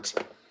of that.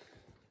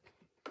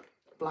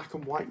 Black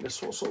and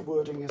whiteness, what sort of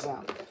wording is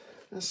that?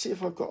 Let's see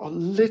if I've got a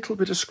little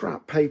bit of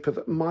scrap paper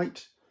that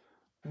might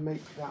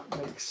make that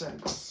make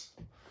sense.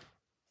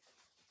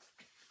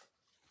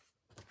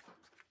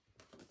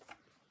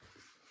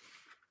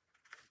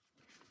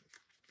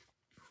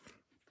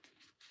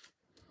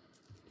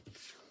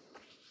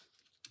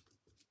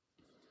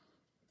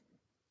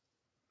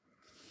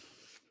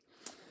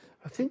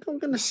 I think I'm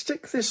going to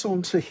stick this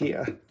onto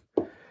here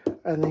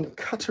and then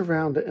cut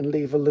around it and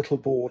leave a little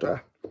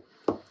border.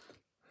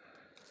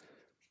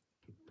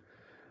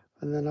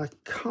 And then I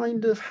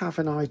kind of have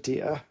an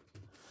idea,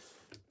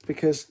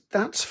 because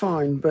that's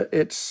fine, but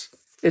it's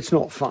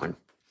not fine.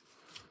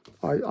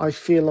 I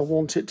feel I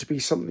want it to be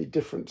something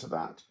different to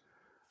that.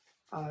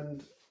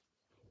 And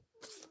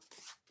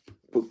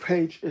book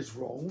page is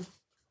wrong.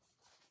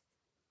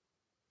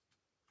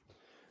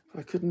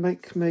 I could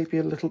make maybe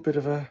a little bit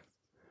of a...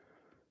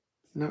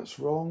 That's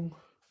wrong.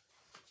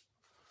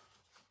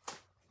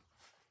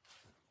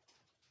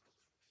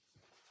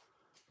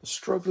 The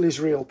struggle is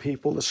real,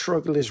 people. The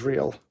struggle is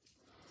real.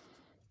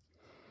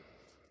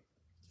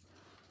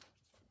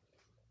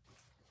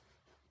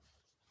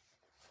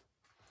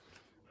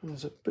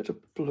 There's a bit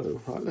of blue.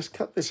 Right, let's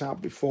cut this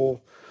out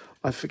before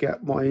I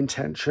forget my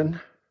intention.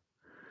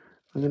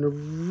 I'm going to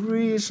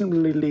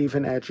reasonably leave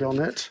an edge on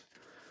it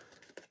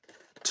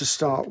to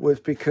start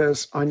with,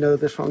 because I know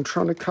that if I'm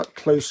trying to cut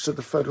close to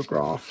the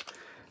photograph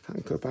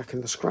and go back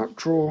in the scrap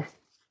drawer,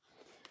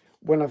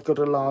 when I've got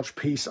a large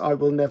piece, I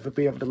will never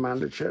be able to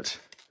manage it.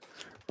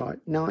 Right,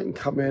 now I can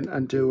come in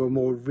and do a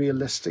more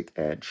realistic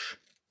edge.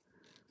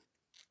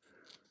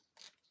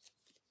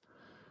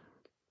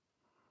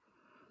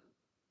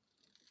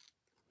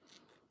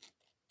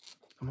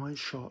 Am I in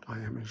shot? I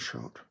am in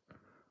shot.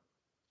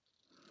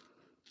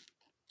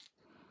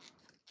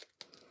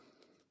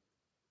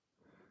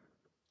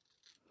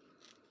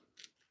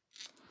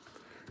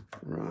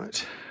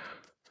 Right,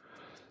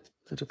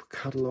 bit of a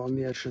cuddle on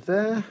the edge of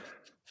there.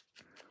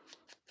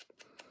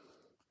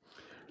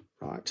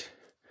 Right,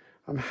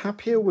 I'm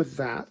happier with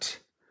that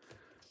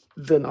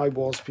than I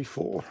was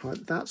before.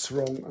 Right, that's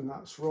wrong and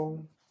that's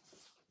wrong.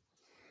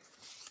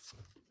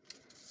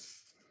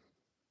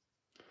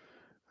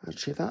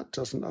 Actually, that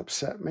doesn't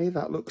upset me.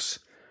 That looks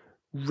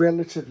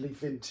relatively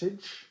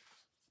vintage.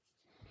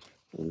 I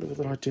wonder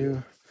whether I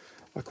do.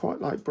 I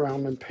quite like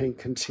brown and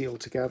pink and teal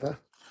together.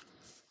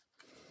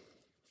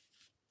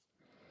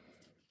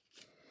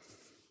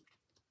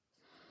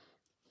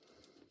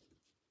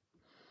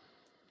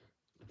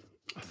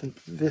 I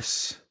think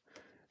this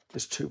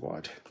is too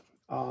wide.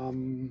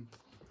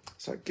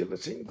 Is that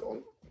guillotine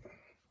gone?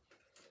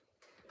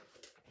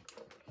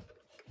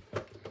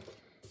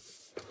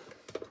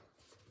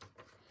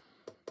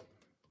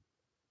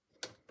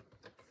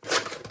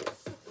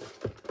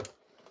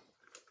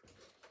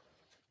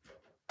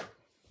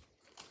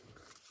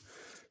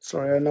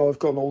 Sorry, I know I've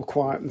gone all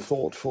quiet and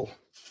thoughtful.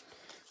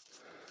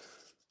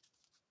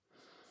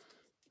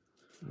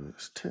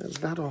 Let's tear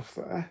that off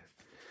there.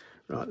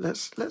 Right,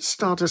 let's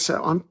start us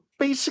out. I'm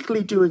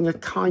basically doing a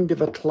kind of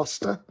a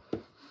cluster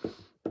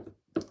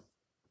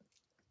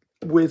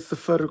with the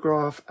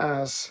photograph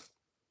as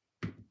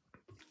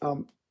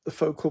the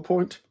focal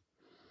point.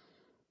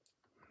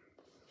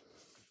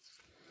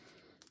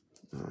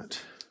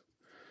 Right,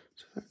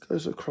 so that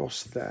goes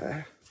across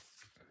there.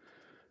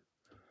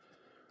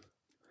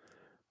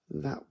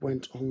 That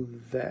went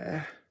on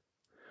there.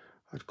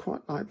 I'd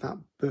quite like that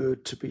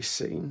bird to be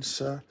seen,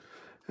 so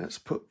let's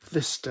put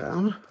this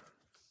down.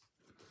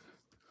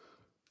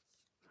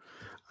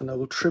 And I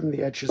will trim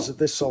the edges of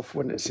this off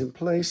when it's in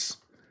place.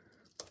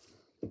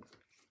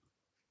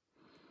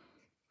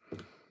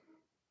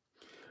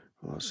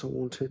 Right, so I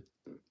wanted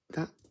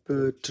that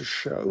bird to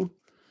show.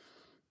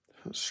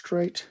 That's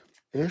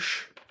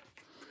straight-ish.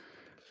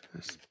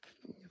 Let's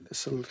give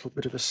this a little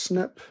bit of a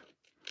snip.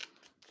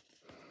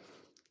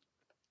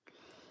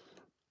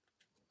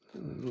 A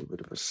little bit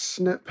of a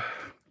snip.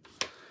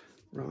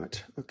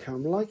 Right, okay,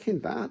 I'm liking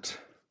that.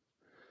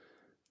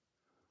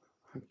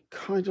 I'm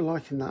kind of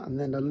liking that, and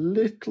then a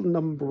little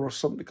number or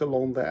something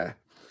along there.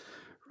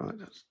 Right,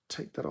 let's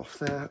take that off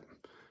there.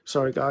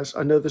 Sorry guys,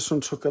 I know this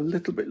one took a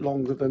little bit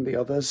longer than the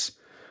others,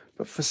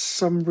 but for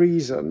some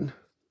reason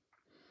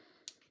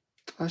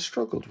I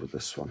struggled with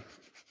this one.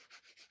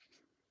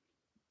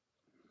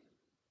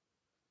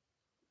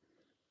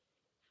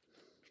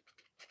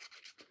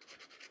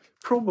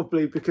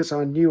 Probably because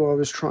I knew I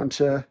was trying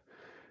to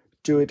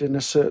do it in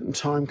a certain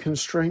time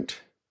constraint.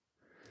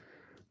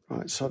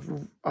 Right, so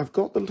I've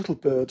got the little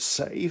bird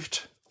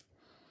saved,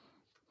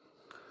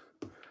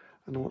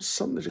 and I want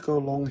something to go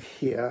along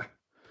here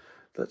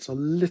that's a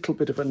little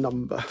bit of a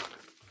number.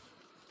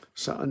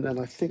 So, and then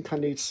I think I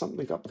need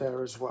something up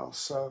there as well.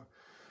 So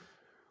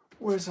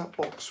where's that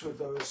box with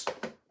those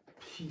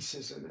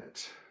pieces in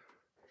it?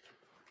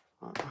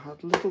 I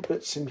had little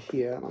bits in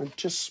here, and I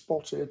just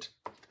spotted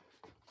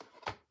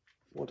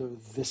whatever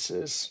this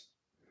is.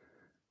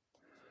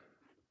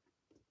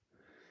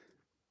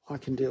 I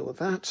can deal with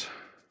that.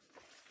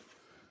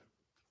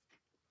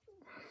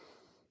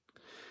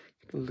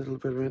 Get a little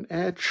bit of an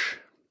edge.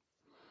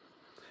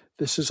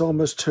 This is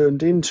almost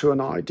turned into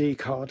an ID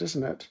card,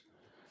 isn't it?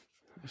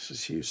 This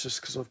is useless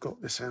because I've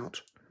got this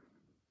out.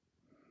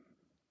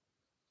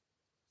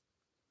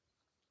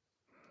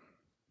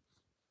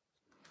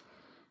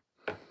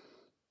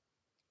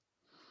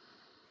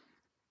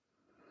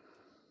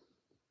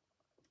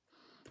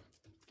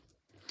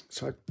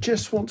 So I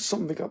just want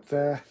something up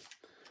there.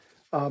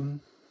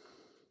 And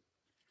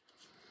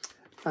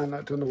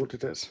I don't know what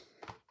it is.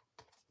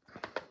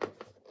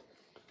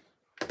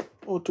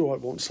 Or do I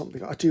want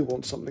something? I do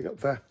want something up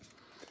there.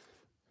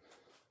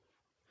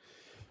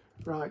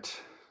 Right.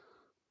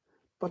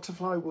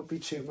 Butterfly would be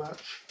too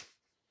much.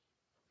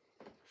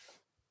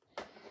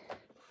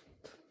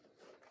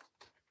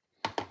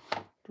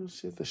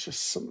 Let's see if there's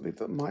just something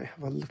that might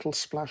have a little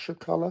splash of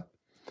colour.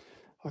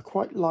 I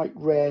quite like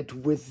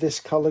red with this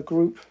colour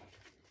group,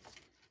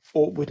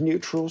 or with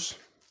neutrals.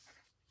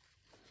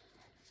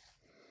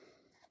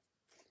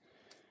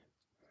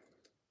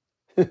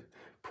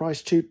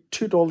 Price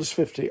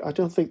 $2.50. I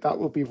don't think that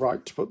will be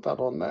right to put that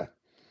on there.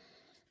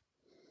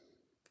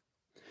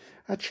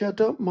 Actually, I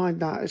don't mind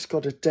that. It's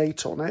got a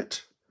date on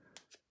it.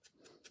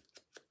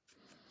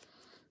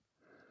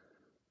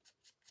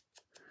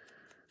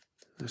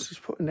 Let's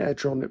just put an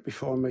edge on it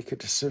before I make a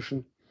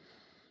decision.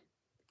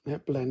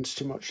 It blends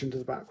too much into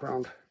the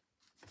background.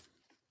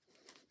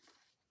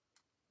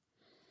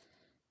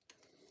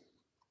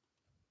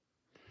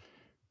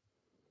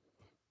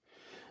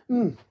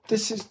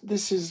 This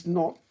is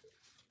not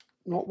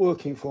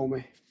working for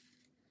me.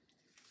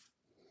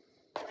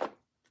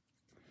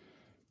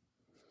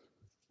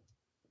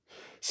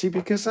 See,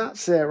 because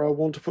that's there, I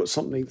want to put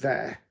something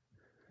there.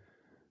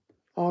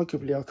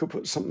 Arguably, I could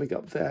put something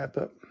up there,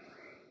 but...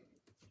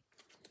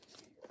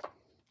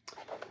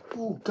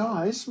 Oh,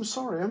 guys, I'm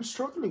sorry, I'm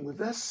struggling with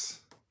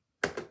this.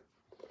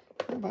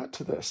 Go back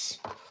to this.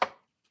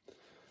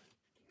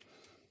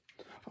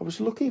 I was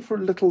looking for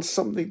a little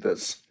something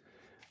that's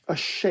a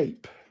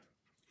shape.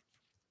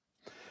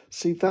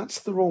 See, that's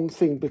the wrong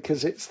thing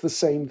because it's the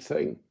same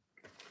thing.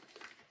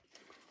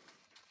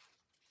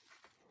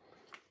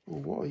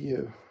 Well, what are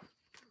you?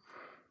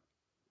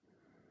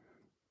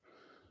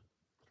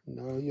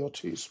 No, you're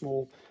too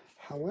small.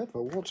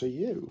 However, what are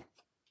you?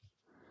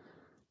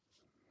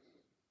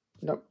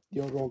 Nope,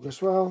 you're wrong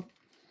as well.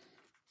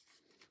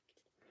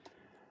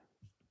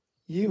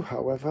 You,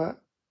 however,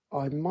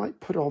 I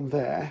might put on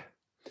there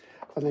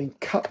and then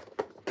cut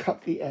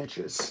the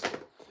edges.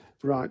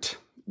 Right,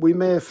 we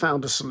may have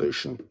found a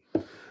solution.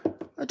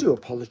 I do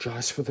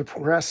apologise for the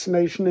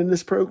procrastination in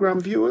this programme,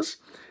 viewers.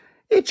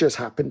 It just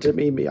happened to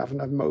me having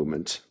a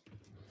moment.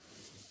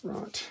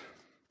 Right.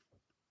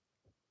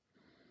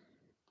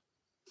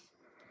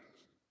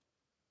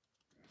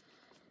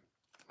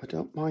 I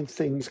don't mind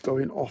things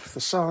going off the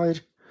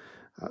side.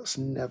 That's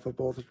never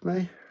bothered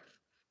me.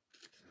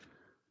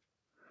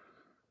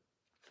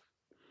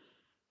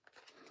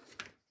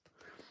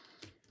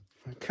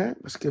 Okay,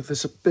 let's give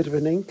this a bit of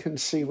an ink and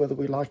see whether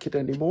we like it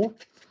anymore.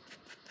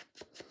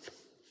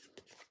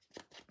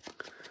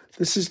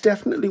 This is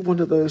definitely one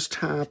of those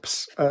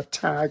tags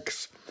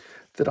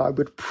that I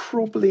would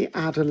probably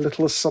add a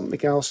little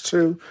something else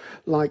to.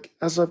 Like,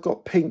 as I've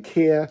got pink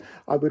here,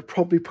 I would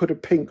probably put a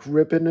pink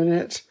ribbon in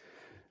it.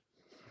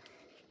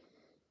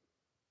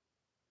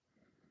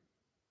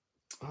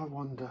 I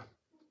wonder.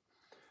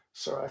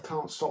 Sorry, I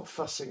can't stop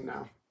fussing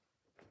now.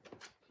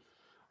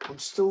 I'm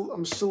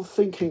still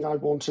thinking I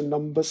want a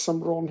number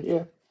somewhere on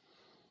here.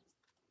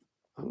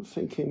 I'm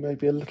thinking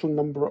maybe a little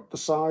number up the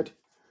side.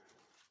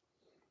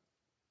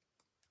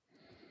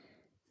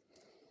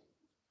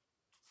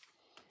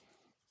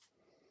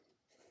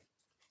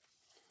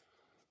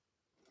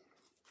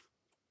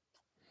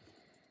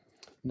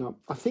 No,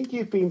 I think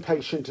you've been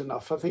patient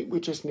enough. I think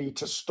we just need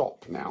to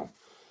stop now,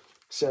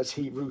 says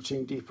he,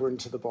 rooting deeper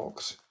into the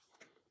box.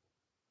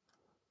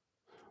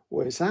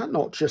 Well, is that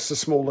not just the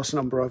smallest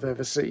number I've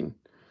ever seen?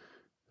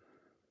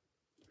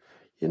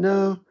 You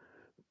know,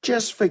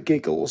 just for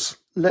giggles,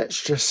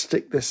 let's just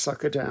stick this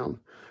sucker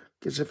down.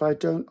 because if I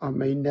don't, I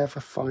may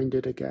never find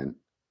it again.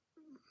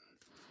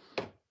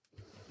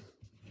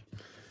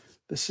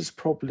 This is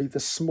probably the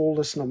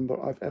smallest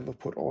number I've ever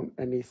put on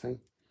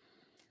anything.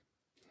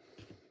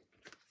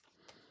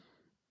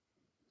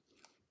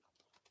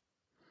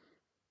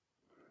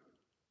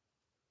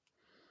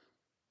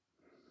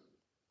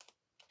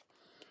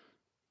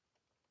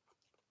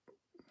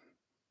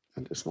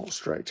 And it's not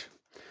straight,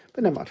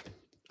 but never mind.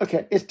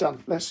 Okay, it's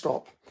done. Let's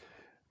stop.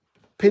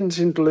 Pins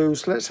in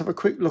glues. Let's have a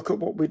quick look at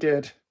what we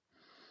did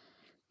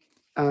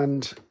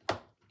and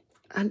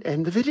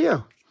end the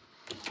video.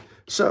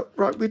 So,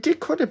 right, we did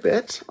quite a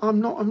bit. I'm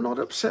not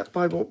upset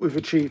by what we've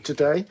achieved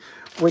today.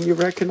 When you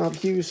reckon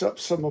I've used up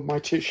some of my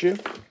tissue,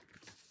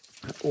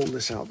 all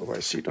this out of the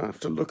way so you don't have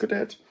to look at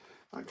it.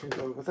 I can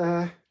go over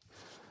there.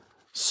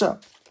 So,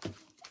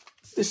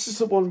 this is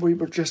the one we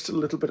were just a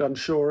little bit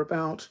unsure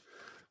about.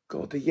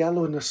 God, the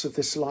yellowness of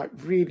this light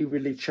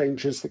really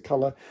changes the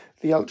colour.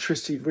 The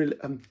electricity really,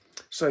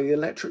 the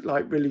electric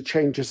light really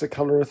changes the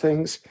colour of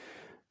things.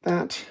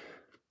 That,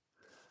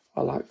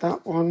 I like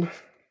that one.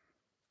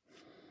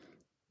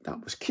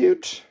 That was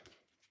cute.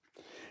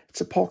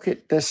 It's a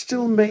pocket. There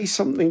still may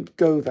something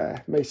go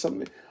there.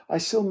 I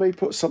still may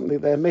put something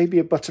there. Maybe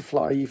a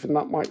butterfly even.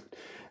 That might.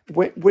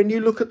 When you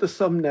look at the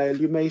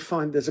thumbnail, you may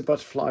find there's a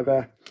butterfly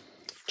there.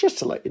 Just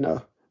to let you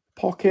know.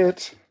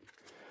 Pocket.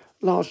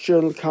 Large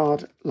journal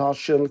card,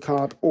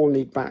 all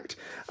need backed.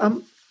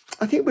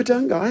 I think we're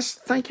done, guys.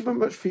 Thank you very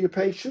much for your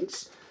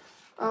patience.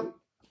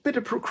 Bit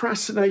of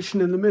procrastination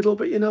in the middle,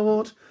 but you know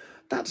what?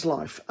 That's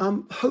life.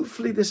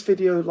 Hopefully this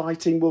video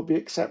lighting will be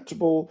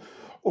acceptable,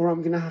 or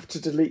I'm going to have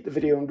to delete the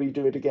video and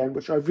redo it again,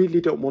 which I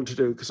really don't want to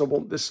do because I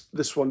want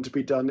this one to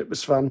be done. It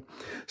was fun.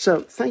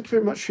 So thank you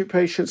very much for your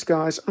patience,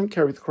 guys. I'm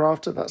Ceri the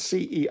Crafter. That's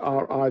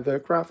Ceri the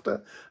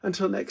Crafter.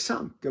 Until next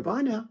time,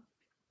 goodbye now.